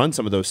actually run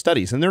some of those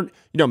studies. And they're,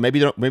 maybe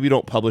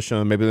don't publish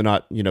them, maybe they're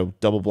not,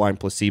 double-blind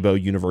placebo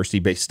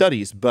university-based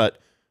studies, but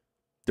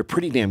they're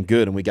pretty damn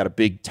good, and we got a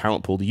big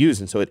talent pool to use.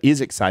 And so it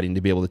is exciting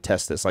to be able to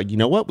test this. Like, you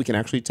know what? We can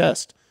actually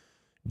test.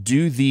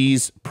 Do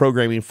these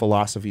programming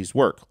philosophies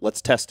work?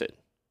 Let's test it.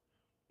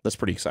 That's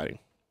pretty exciting.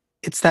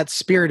 It's that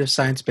spirit of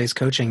science-based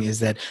coaching, is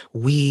that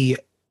we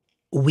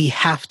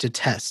have to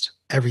test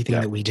everything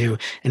that we do.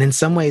 And in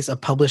some ways, a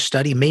published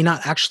study may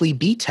not actually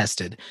be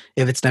tested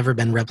if it's never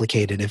been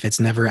replicated, if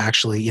it's never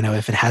actually,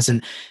 if it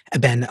hasn't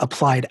been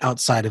applied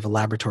outside of a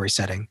laboratory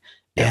setting.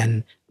 Yeah.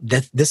 And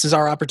this is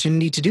our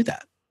opportunity to do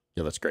that.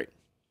 Yeah, that's great.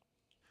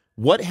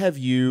 What's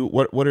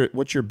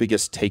your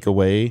biggest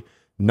takeaway,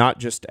 not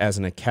just as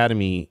an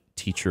academy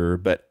teacher,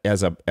 but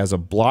as a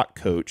BLOC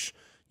coach?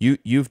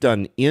 You've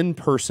done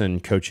in-person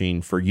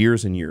coaching for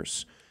years and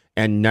years.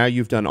 And now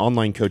you've done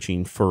online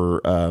coaching for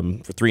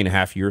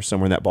 3.5 years,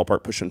 somewhere in that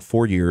ballpark, pushing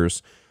 4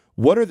 years.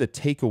 What are the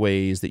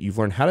takeaways that you've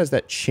learned? How does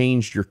that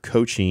change your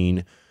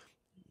coaching?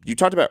 You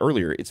talked about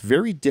earlier, it's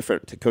very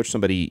different to coach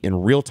somebody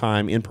in real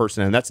time, in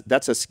person, and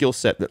that's a skill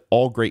set that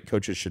all great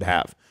coaches should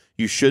have.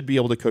 You should be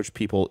able to coach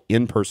people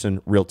in person,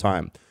 real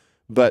time.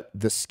 But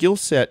the skill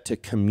set to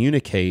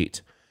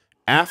communicate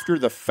after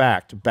the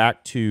fact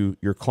back to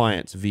your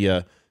clients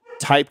via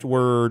typed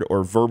word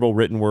or verbal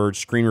written word,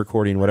 screen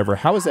recording, whatever,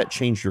 how has that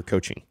changed your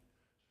coaching?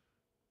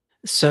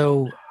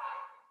 So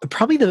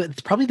probably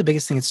the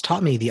biggest thing it's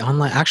taught me, the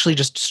online, actually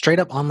just straight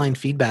up online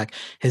feedback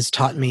has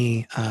taught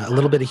me a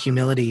little bit of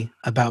humility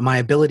about my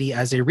ability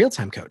as a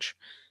real-time coach.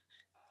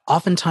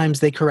 Oftentimes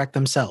they correct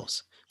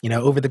themselves,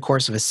 over the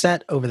course of a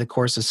set, over the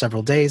course of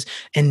several days,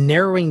 and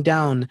narrowing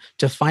down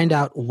to find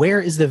out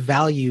where is the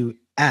value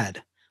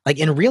add. Like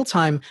in real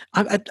time,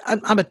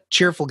 I'm a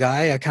cheerful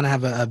guy. I kind of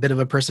have a bit of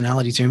a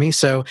personality to me,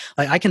 so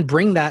like I can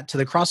bring that to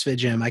the CrossFit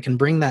gym. I can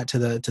bring that to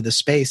the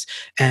space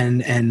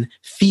and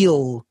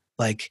feel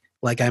like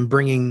I'm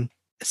bringing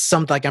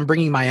something, like I'm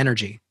bringing my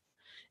energy.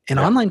 In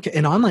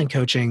online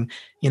coaching,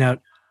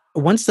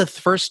 once the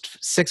first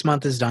 6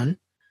 months is done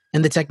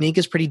and the technique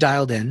is pretty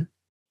dialed in,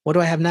 what do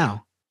I have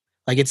now?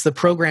 Like it's the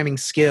programming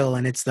skill,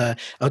 and it's the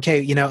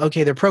okay,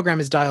 the program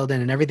is dialed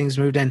in and everything's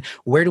moved in.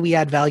 Where do we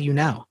add value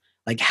now?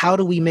 Like, how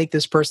do we make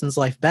this person's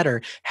life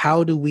better?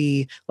 How do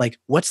we, like,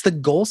 what's the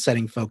goal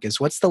setting focus?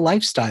 What's the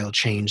lifestyle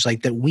change,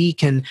 like, that we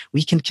can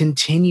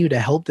continue to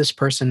help this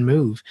person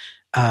move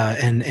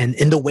and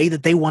in the way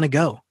that they want to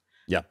go.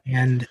 Yeah.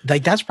 And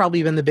like, that's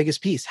probably been the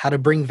biggest piece, how to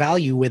bring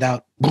value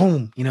without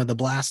boom, the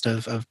blast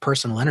of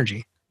personal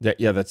energy.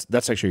 Yeah,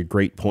 that's actually a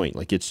great point.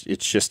 Like it's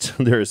just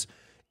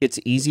it's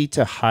easy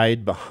to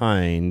hide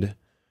behind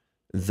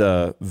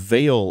the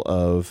veil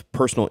of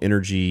personal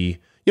energy.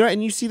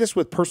 And you see this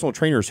with personal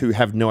trainers who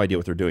have no idea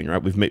what they're doing,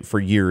 right? For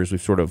years,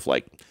 we've sort of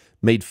like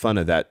made fun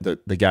of that,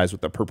 the guys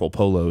with the purple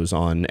polos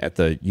on at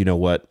the,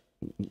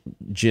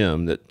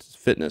 gym, that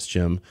fitness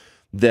gym,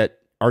 that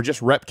are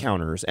just rep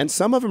counters. And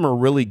some of them are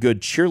really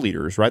good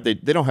cheerleaders, right? They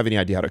don't have any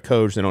idea how to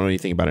coach. They don't know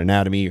anything about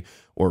anatomy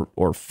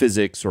or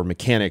physics or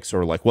mechanics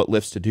or like what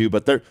lifts to do,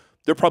 but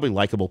they're probably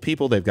likable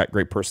people. They've got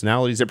great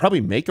personalities. They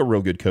probably make a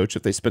real good coach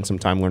if they spend some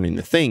time learning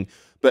the thing.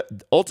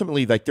 But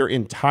ultimately, like, their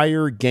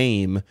entire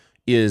game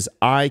is,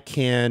 I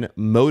can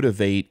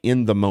motivate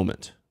in the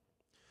moment.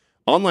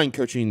 Online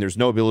coaching, there's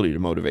no ability to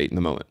motivate in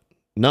the moment.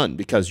 None,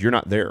 because you're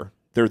not there.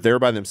 They're there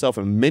by themselves.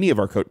 And many of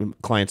our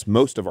clients,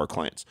 most of our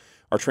clients,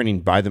 are training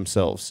by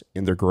themselves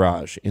in their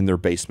garage, in their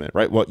basement,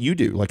 right? What you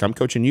do, like I'm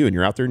coaching you, and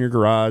you're out there in your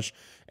garage,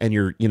 and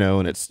you're,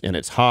 and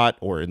it's hot,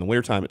 or in the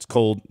wintertime it's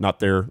cold. Not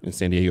there in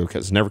San Diego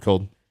because it's never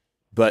cold.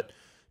 But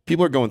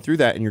people are going through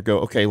that, and you go,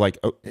 okay, like,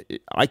 oh,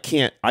 I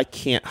can't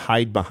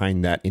hide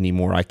behind that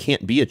anymore. I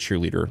can't be a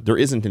cheerleader. There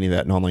isn't any of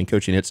that in online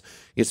coaching.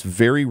 It's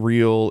very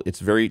real. It's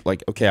very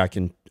like, okay,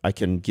 I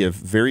can give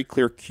very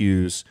clear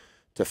cues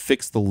to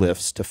fix the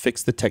lifts, to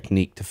fix the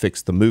technique, to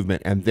fix the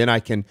movement, and then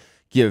I can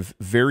give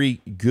very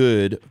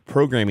good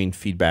programming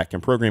feedback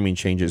and programming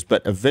changes.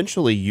 But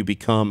eventually you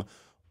become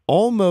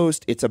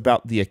almost, it's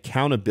about the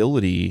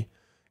accountability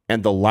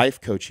and the life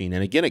coaching.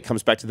 And again, it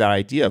comes back to that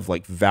idea of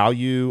like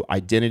value,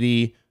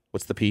 identity.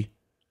 What's the P?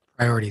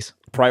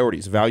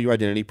 Priorities, value,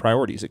 identity,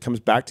 priorities. It comes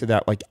back to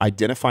that, like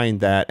identifying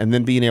that, and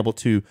then being able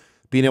to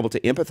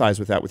empathize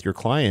with that with your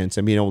clients,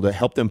 and being able to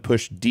help them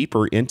push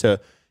deeper into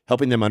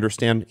helping them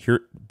understand,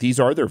 here,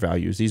 these are their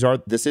values.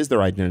 This is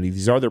their identity.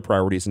 These are their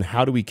priorities. And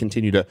how do we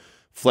continue to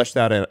flesh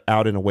that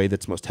out in a way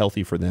that's most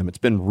healthy for them? It's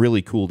been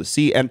really cool to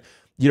see. And,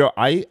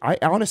 I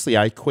honestly,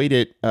 I equate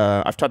it,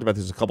 I've talked about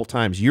this a couple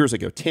times, years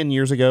ago, 10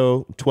 years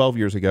ago, 12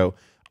 years ago,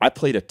 I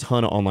played a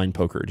ton of online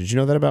poker. Did you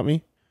know that about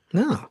me?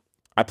 No.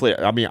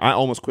 I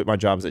almost quit my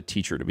job as a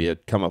teacher to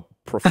become a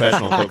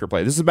professional poker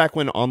player. This is back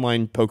when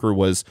online poker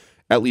was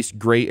at least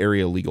gray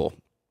area legal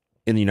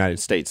in the United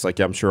States. Like,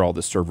 I'm sure all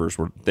the servers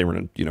were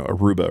in,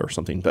 Aruba or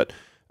something, but,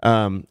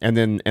 and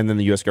then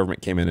the US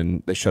government came in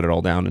and they shut it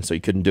all down. And so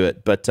you couldn't do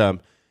it. But,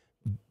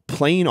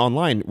 playing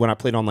online, when I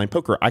played online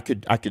poker, I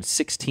could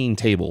 16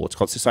 table, it's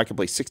called, so I could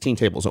play 16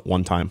 tables at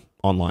one time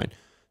online.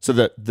 So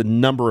the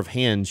number of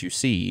hands you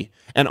see,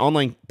 and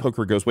online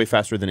poker goes way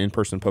faster than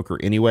in-person poker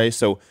anyway.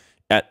 So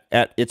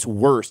at its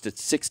worst,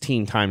 it's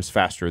 16 times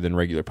faster than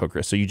regular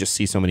poker. So you just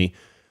see so many.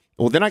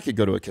 Well, then I could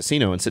go to a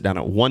casino and sit down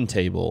at one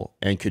table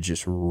and could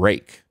just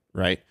rake,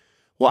 right?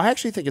 Well, I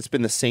actually think it's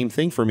been the same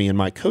thing for me in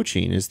my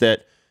coaching, is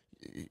that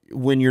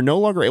when you're no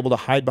longer able to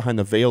hide behind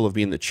the veil of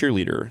being the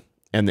cheerleader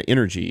and the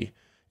energy,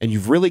 and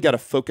you've really got to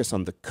focus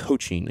on the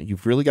coaching,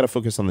 you've really got to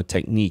focus on the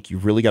technique,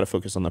 you've really got to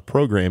focus on the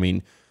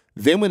programming,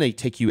 then when they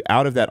take you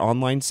out of that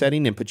online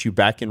setting and put you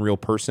back in real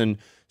person,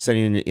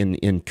 setting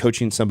in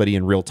coaching somebody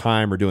in real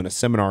time or doing a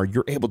seminar,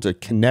 you're able to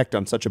connect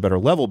on such a better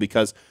level,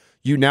 because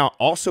you now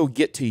also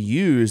get to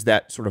use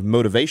that sort of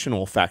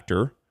motivational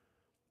factor,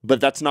 but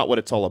that's not what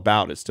it's all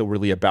about. It's still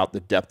really about the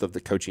depth of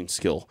the coaching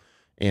skill.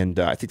 And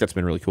I think that's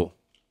been really cool.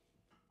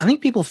 I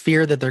think people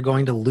fear that they're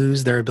going to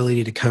lose their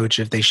ability to coach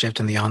if they shift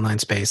in the online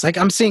space. Like,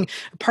 I'm seeing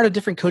part of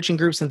different coaching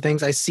groups and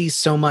things. I see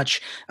so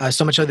much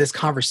of this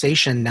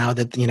conversation now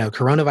that,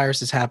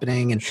 coronavirus is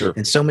happening, and, Sure.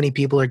 and so many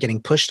people are getting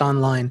pushed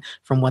online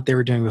from what they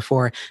were doing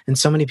before. And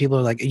so many people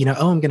are like,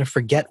 oh, I'm going to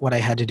forget what I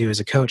had to do as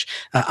a coach.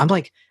 I'm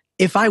like,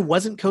 if I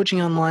wasn't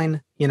coaching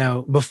online,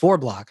 before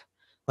BLOC,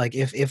 like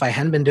if I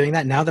hadn't been doing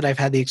that, now that I've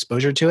had the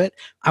exposure to it,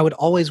 I would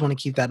always want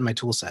to keep that in my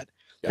tool set.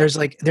 Yeah. There's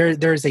like,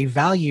 there's a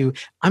value.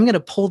 I'm going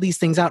to pull these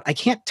things out. I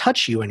can't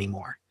touch you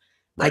anymore.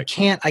 Right.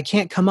 I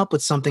can't come up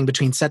with something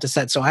between set to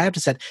set. So I have to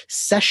set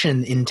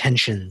session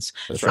intentions.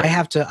 That's right. I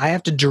have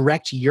to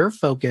direct your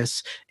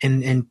focus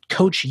and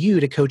coach you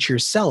to coach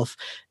yourself.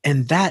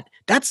 And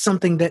that's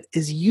something that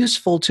is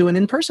useful to an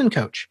in-person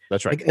coach.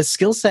 That's right. Like a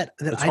skill set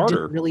that I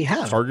didn't really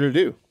have. It's harder to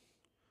do.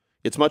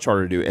 It's much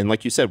harder to do. And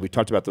like you said, we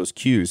talked about those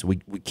cues. We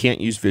can't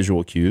use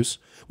visual cues.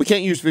 We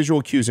can't use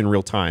visual cues in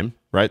real time,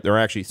 right? There are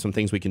actually some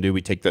things we can do.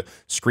 We take the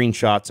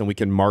screenshots and we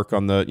can mark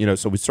on the,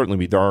 so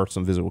there are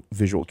some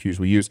visual cues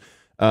we use.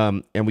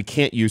 And we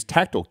can't use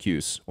tactile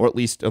cues, or at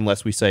least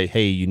unless we say,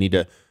 hey, you need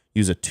to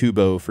use a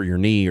tubo for your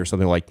knee or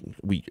something, like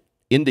we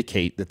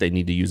indicate that they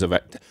need to use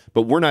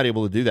but we're not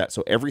able to do that.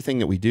 So everything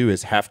that we do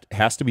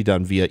has to be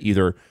done via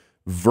either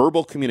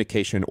verbal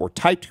communication or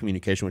typed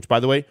communication, which, by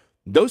the way,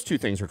 those two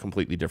things are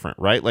completely different,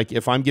 right? Like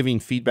if I'm giving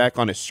feedback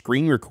on a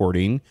screen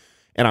recording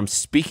and I'm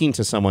speaking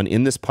to someone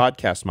in this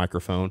podcast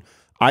microphone,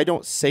 I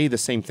don't say the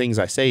same things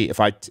I say if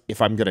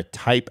I'm going to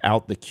type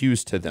out the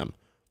cues to them.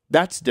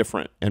 That's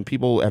different, and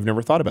people have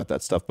never thought about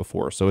that stuff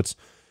before. So it's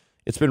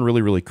been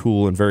really, really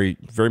cool and very,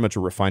 very much a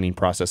refining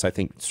process, I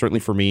think, certainly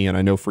for me, and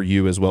I know for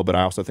you as well, but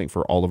I also think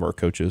for all of our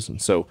coaches.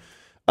 And so,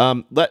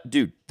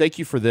 dude, thank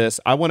you for this.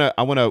 One of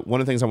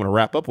the things I want to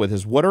wrap up with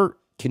is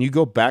can you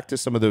go back to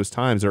some of those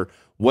times, or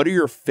what are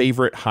your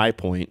favorite high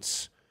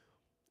points,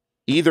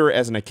 either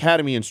as an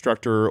academy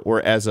instructor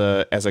or as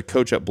a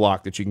coach at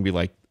BLOC, that you can be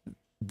like,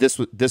 this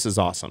is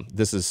awesome.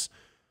 This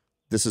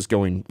is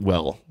going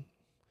well.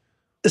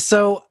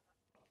 So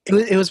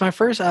it was my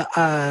first.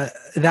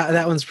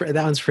 That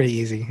one's pretty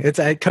easy. It's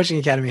Coaching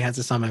Academy has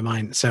this on my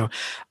mind. So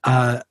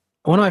one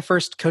of my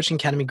first Coaching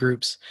Academy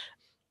groups.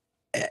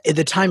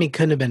 The timing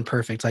couldn't have been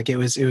perfect. Like it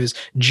was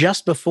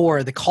just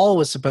before the call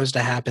was supposed to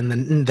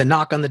happen. The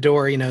knock on the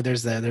door.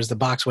 There's the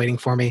box waiting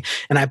for me,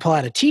 and I pull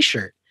out a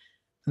T-shirt.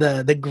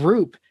 The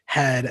group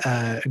had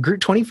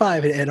Group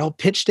 25 had all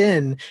pitched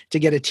in to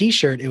get a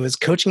T-shirt. It was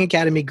Coaching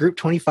Academy Group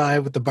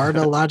 25 with the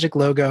Barbell Logic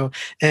logo,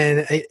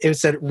 and it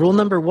said, "Rule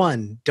number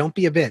 1: don't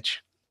be a bitch."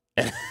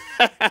 And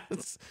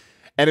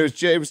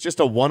it was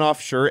just a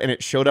one-off shirt, and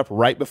it showed up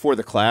right before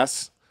the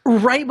class.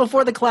 Right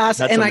before the class.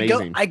 That's and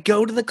amazing. I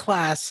go to the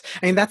class.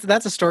 I mean,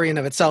 that's a story in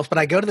of itself, but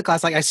I go to the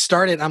class, like I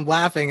started, I'm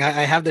laughing. I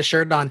have the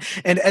shirt on.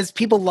 And as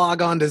people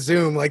log on to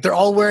Zoom, like they're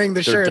all wearing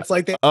the shirts.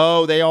 They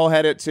all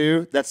had it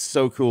too. That's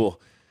so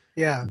cool.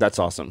 Yeah. That's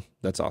awesome.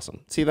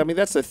 See, I mean,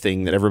 that's the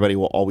thing that everybody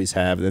will always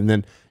have. And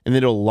then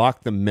it'll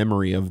lock the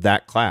memory of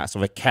that class,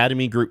 of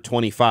Academy Group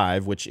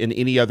 25, which in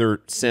any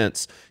other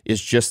sense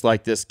is just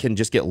like this, can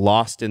just get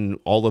lost in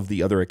all of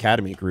the other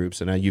academy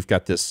groups. And now you've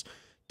got this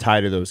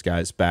tie to those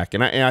guys back.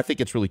 And I think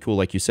it's really cool,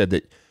 like you said,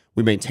 that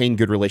we maintain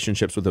good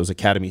relationships with those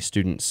academy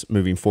students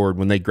moving forward.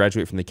 When they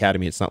graduate from the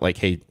academy, it's not like,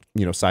 hey,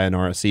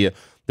 sayonara, see ya.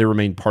 They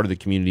remain part of the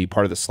community,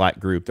 part of the Slack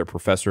group. Their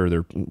professor,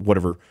 their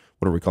whatever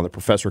we call it, the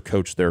professor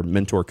coach, their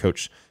mentor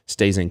coach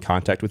stays in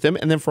contact with them.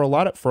 And then for a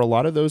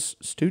lot of those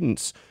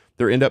students,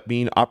 there end up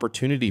being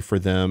opportunity for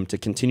them to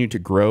continue to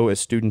grow as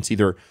students,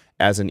 either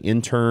as an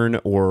intern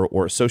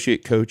or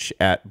associate coach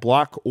at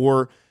BLOC,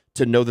 or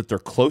to know that they're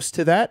close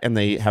to that and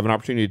they have an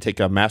opportunity to take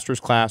a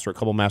master's class or a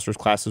couple master's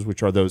classes,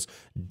 which are those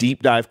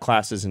deep dive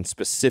classes in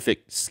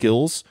specific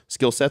skill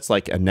sets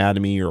like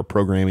anatomy or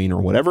programming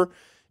or whatever.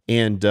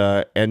 And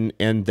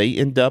they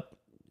end up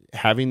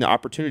having the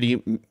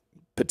opportunity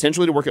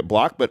potentially to work at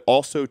BLOC, but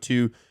also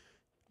to,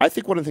 I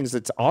think one of the things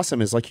that's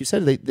awesome is, like you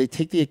said, they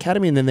take the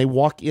academy and then they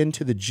walk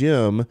into the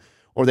gym,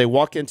 or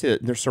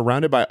they're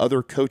surrounded by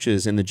other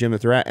coaches in the gym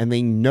that they're at, and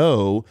they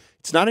know,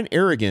 it's not an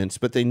arrogance,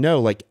 but they know,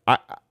 like,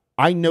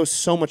 I know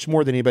so much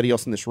more than anybody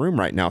else in this room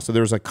right now. So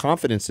there's a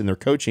confidence in their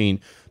coaching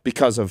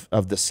because of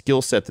the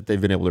skill set that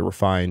they've been able to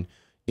refine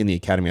in the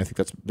academy. I think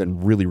that's been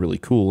really, really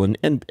cool.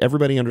 And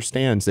everybody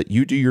understands that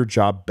you do your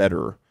job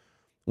better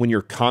when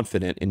you're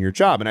confident in your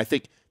job. And I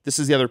think this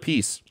is the other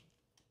piece.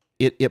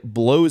 It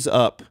blows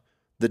up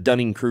the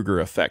Dunning-Kruger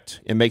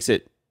effect. It makes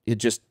it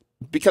just,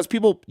 because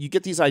you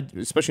get these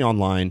ideas, especially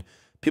online,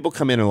 people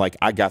come in and like,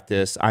 I got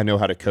this, I know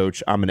how to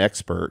coach, I'm an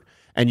expert.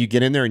 And you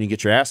get in there and you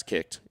get your ass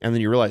kicked, and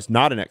then you realize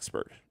not an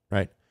expert,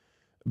 right?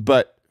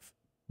 But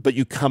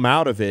you come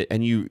out of it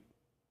and you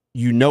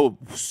know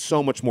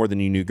so much more than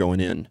you knew going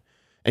in.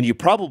 And you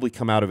probably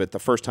come out of it the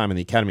first time in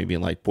the academy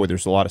being like, boy,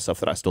 there's a lot of stuff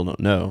that I still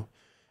don't know.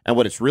 And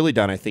what it's really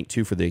done, I think,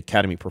 too, for the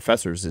academy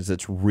professors is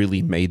it's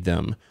really made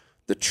them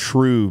the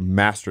true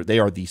master. They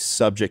are the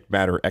subject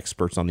matter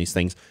experts on these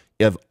things,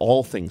 of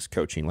all things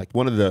coaching. Like,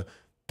 one of the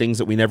things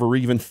that we never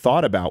even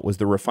thought about was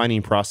the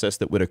refining process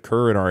that would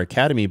occur in our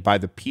academy by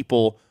the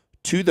people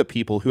to the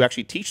people who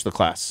actually teach the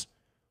class.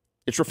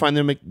 It's refined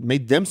them,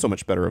 made them so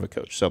much better of a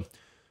coach. So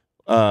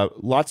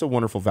lots of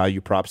wonderful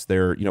value props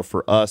there.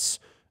 For us,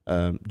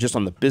 just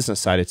on the business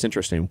side, it's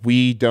interesting.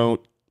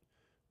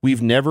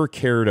 We've never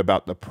cared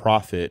about the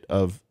profit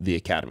of the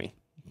academy.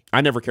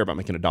 I never care about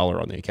making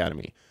 $1 on the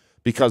academy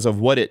because of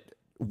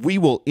we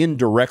will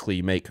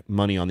indirectly make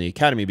money on the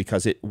academy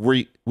because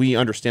we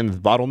understand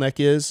that the bottleneck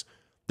is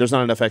there's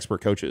not enough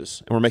expert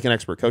coaches, and we're making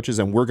expert coaches,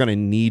 and we're going to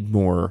need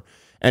more.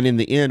 And in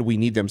the end, we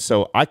need them.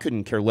 So I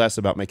couldn't care less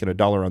about making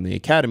 $1 on the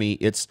academy.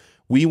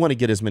 We want to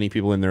get as many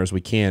people in there as we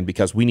can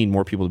because we need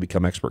more people to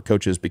become expert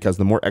coaches, because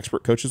the more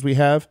expert coaches we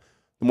have,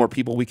 the more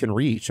people we can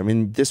reach. I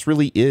mean, this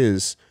really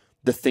is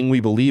the thing we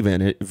believe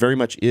in. It very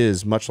much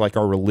is, much like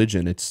our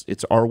religion.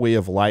 It's our way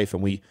of life,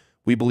 and we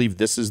believe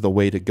this is the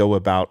way to go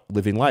about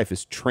living life,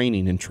 is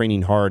training and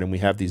training hard, and we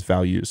have these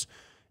values.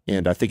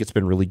 And I think it's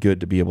been really good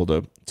to be able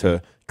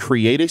to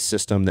create a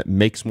system that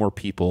makes more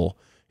people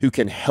who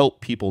can help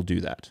people do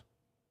that.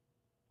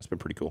 It's been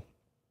pretty cool.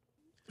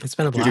 It's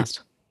been a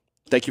blast.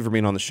 Thank you for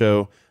being on the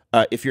show.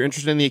 If you're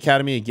interested in the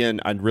academy,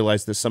 again, I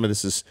realize some of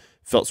this has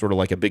felt sort of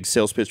like a big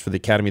sales pitch for the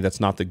academy.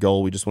 That's not the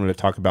goal. We just wanted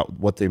to talk about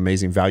what the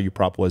amazing value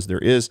prop was there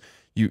is.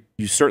 You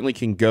certainly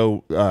can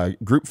go.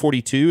 Group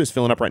 42 is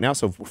filling up right now.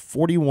 So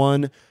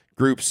 41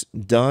 groups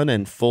done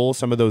and full.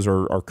 Some of those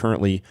are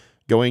currently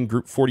going.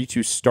 Group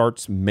 42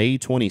 starts May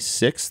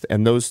 26th,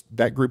 and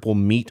that group will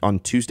meet on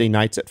Tuesday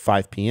nights at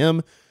 5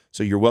 p.m.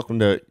 So you're welcome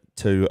to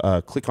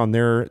click on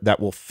there. That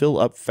will fill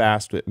up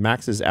fast. It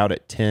maxes out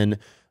at 10.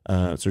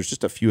 So there's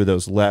just a few of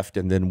those left,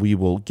 and then we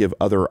will give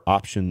other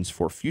options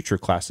for future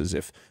classes.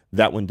 If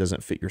that one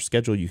doesn't fit your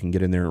schedule, you can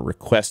get in there and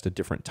request a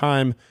different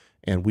time,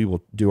 and we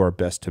will do our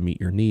best to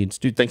meet your needs.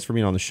 Dude, thanks for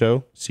being on the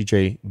show,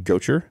 CJ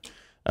Gotcher.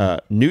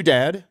 New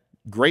dad,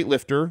 great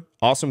lifter,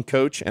 awesome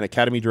coach, and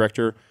academy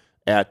director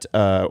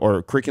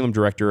or curriculum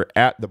director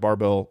at the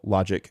Barbell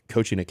Logic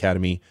Coaching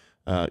Academy.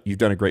 You've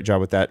done a great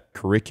job with that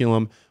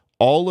curriculum.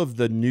 All of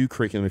the new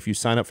curriculum, if you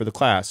sign up for the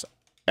class,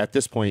 at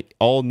this point,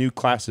 all new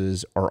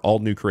classes are all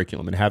new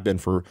curriculum and have been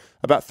for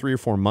about 3 or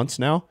 4 months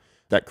now.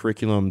 That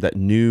curriculum, that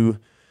new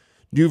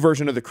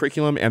version of the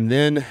curriculum, and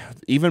then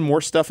even more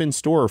stuff in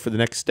store for the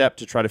next step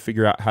to try to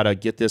figure out how to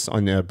get this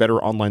on a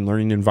better online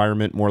learning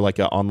environment, more like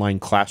an online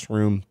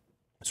classroom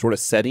sort of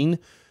setting.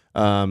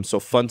 So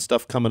fun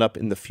stuff coming up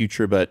in the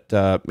future, but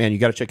man, you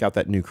got to check out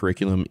that new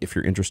curriculum if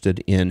you're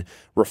interested in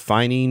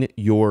refining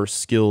your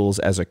skills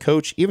as a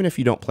coach, even if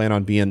you don't plan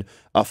on being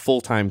a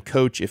full-time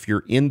coach. If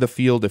you're in the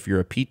field, if you're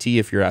a PT,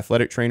 if you're an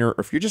athletic trainer,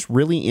 or if you're just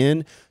really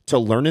in to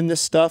learning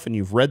this stuff and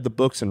you've read the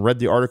books and read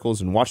the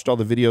articles and watched all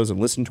the videos and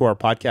listened to our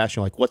podcast,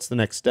 you're like, what's the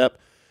next step?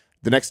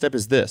 The next step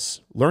is this: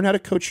 learn how to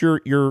coach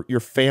your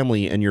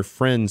family and your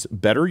friends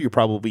better. You're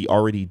probably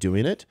already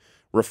doing it.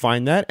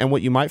 Refine that, and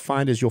what you might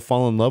find is you'll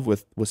fall in love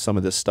with some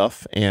of this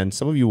stuff, and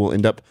some of you will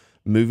end up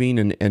moving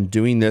and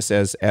doing this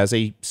as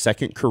a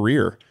second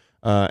career.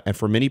 And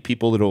for many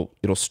people,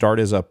 it'll start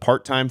as a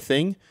part-time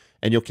thing,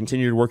 and you'll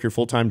continue to work your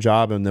full-time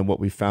job. And then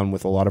what we found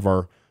with a lot of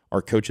our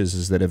coaches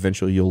is that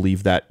eventually you'll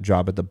leave that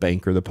job at the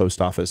bank or the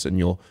post office, and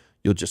you'll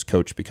just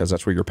coach because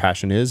that's where your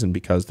passion is, and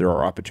because there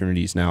are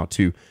opportunities now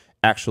to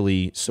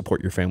actually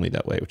support your family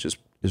that way, which is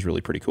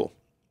really pretty cool.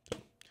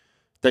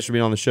 Thanks for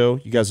being on the show.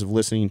 You guys are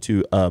listening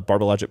to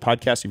Barbell Logic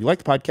Podcast. If you like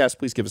the podcast,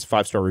 please give us a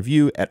 5-star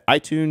review at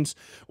iTunes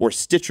or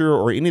Stitcher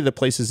or any of the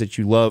places that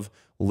you love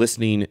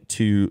listening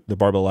to the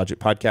Barbell Logic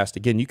Podcast.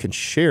 Again, you can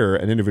share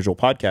an individual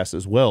podcast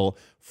as well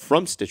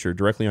from Stitcher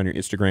directly on your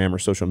Instagram or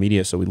social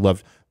media, so we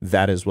love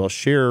that as well.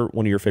 Share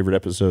one of your favorite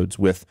episodes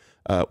with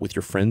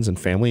your friends and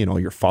family and all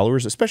your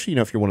followers, especially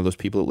if you're one of those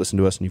people that listen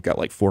to us and you've got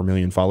like 4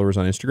 million followers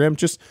on Instagram.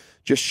 Just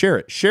share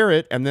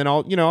it, and then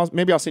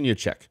maybe I'll send you a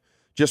check,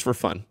 just for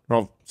fun,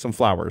 or some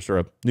flowers, or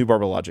a new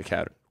Barbell Logic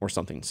hat or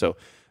something. So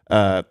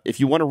if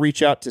you want to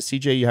reach out to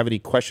CJ, you have any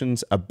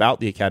questions about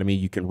the Academy,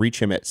 you can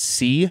reach him at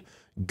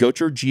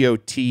Gotcher,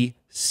 Gotcher.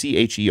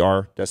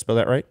 Did I spell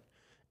that right?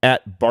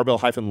 At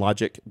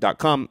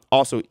barbell-logic.com.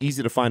 Also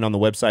easy to find on the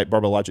website,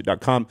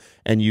 barbelllogic.com.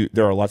 And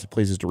there are lots of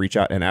places to reach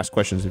out and ask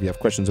questions. If you have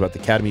questions about the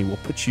Academy, we'll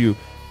put you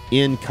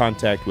in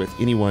contact with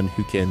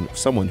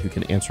someone who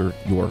can answer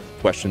your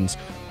questions.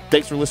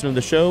 Thanks for listening to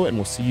the show, and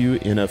we'll see you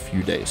in a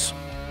few days.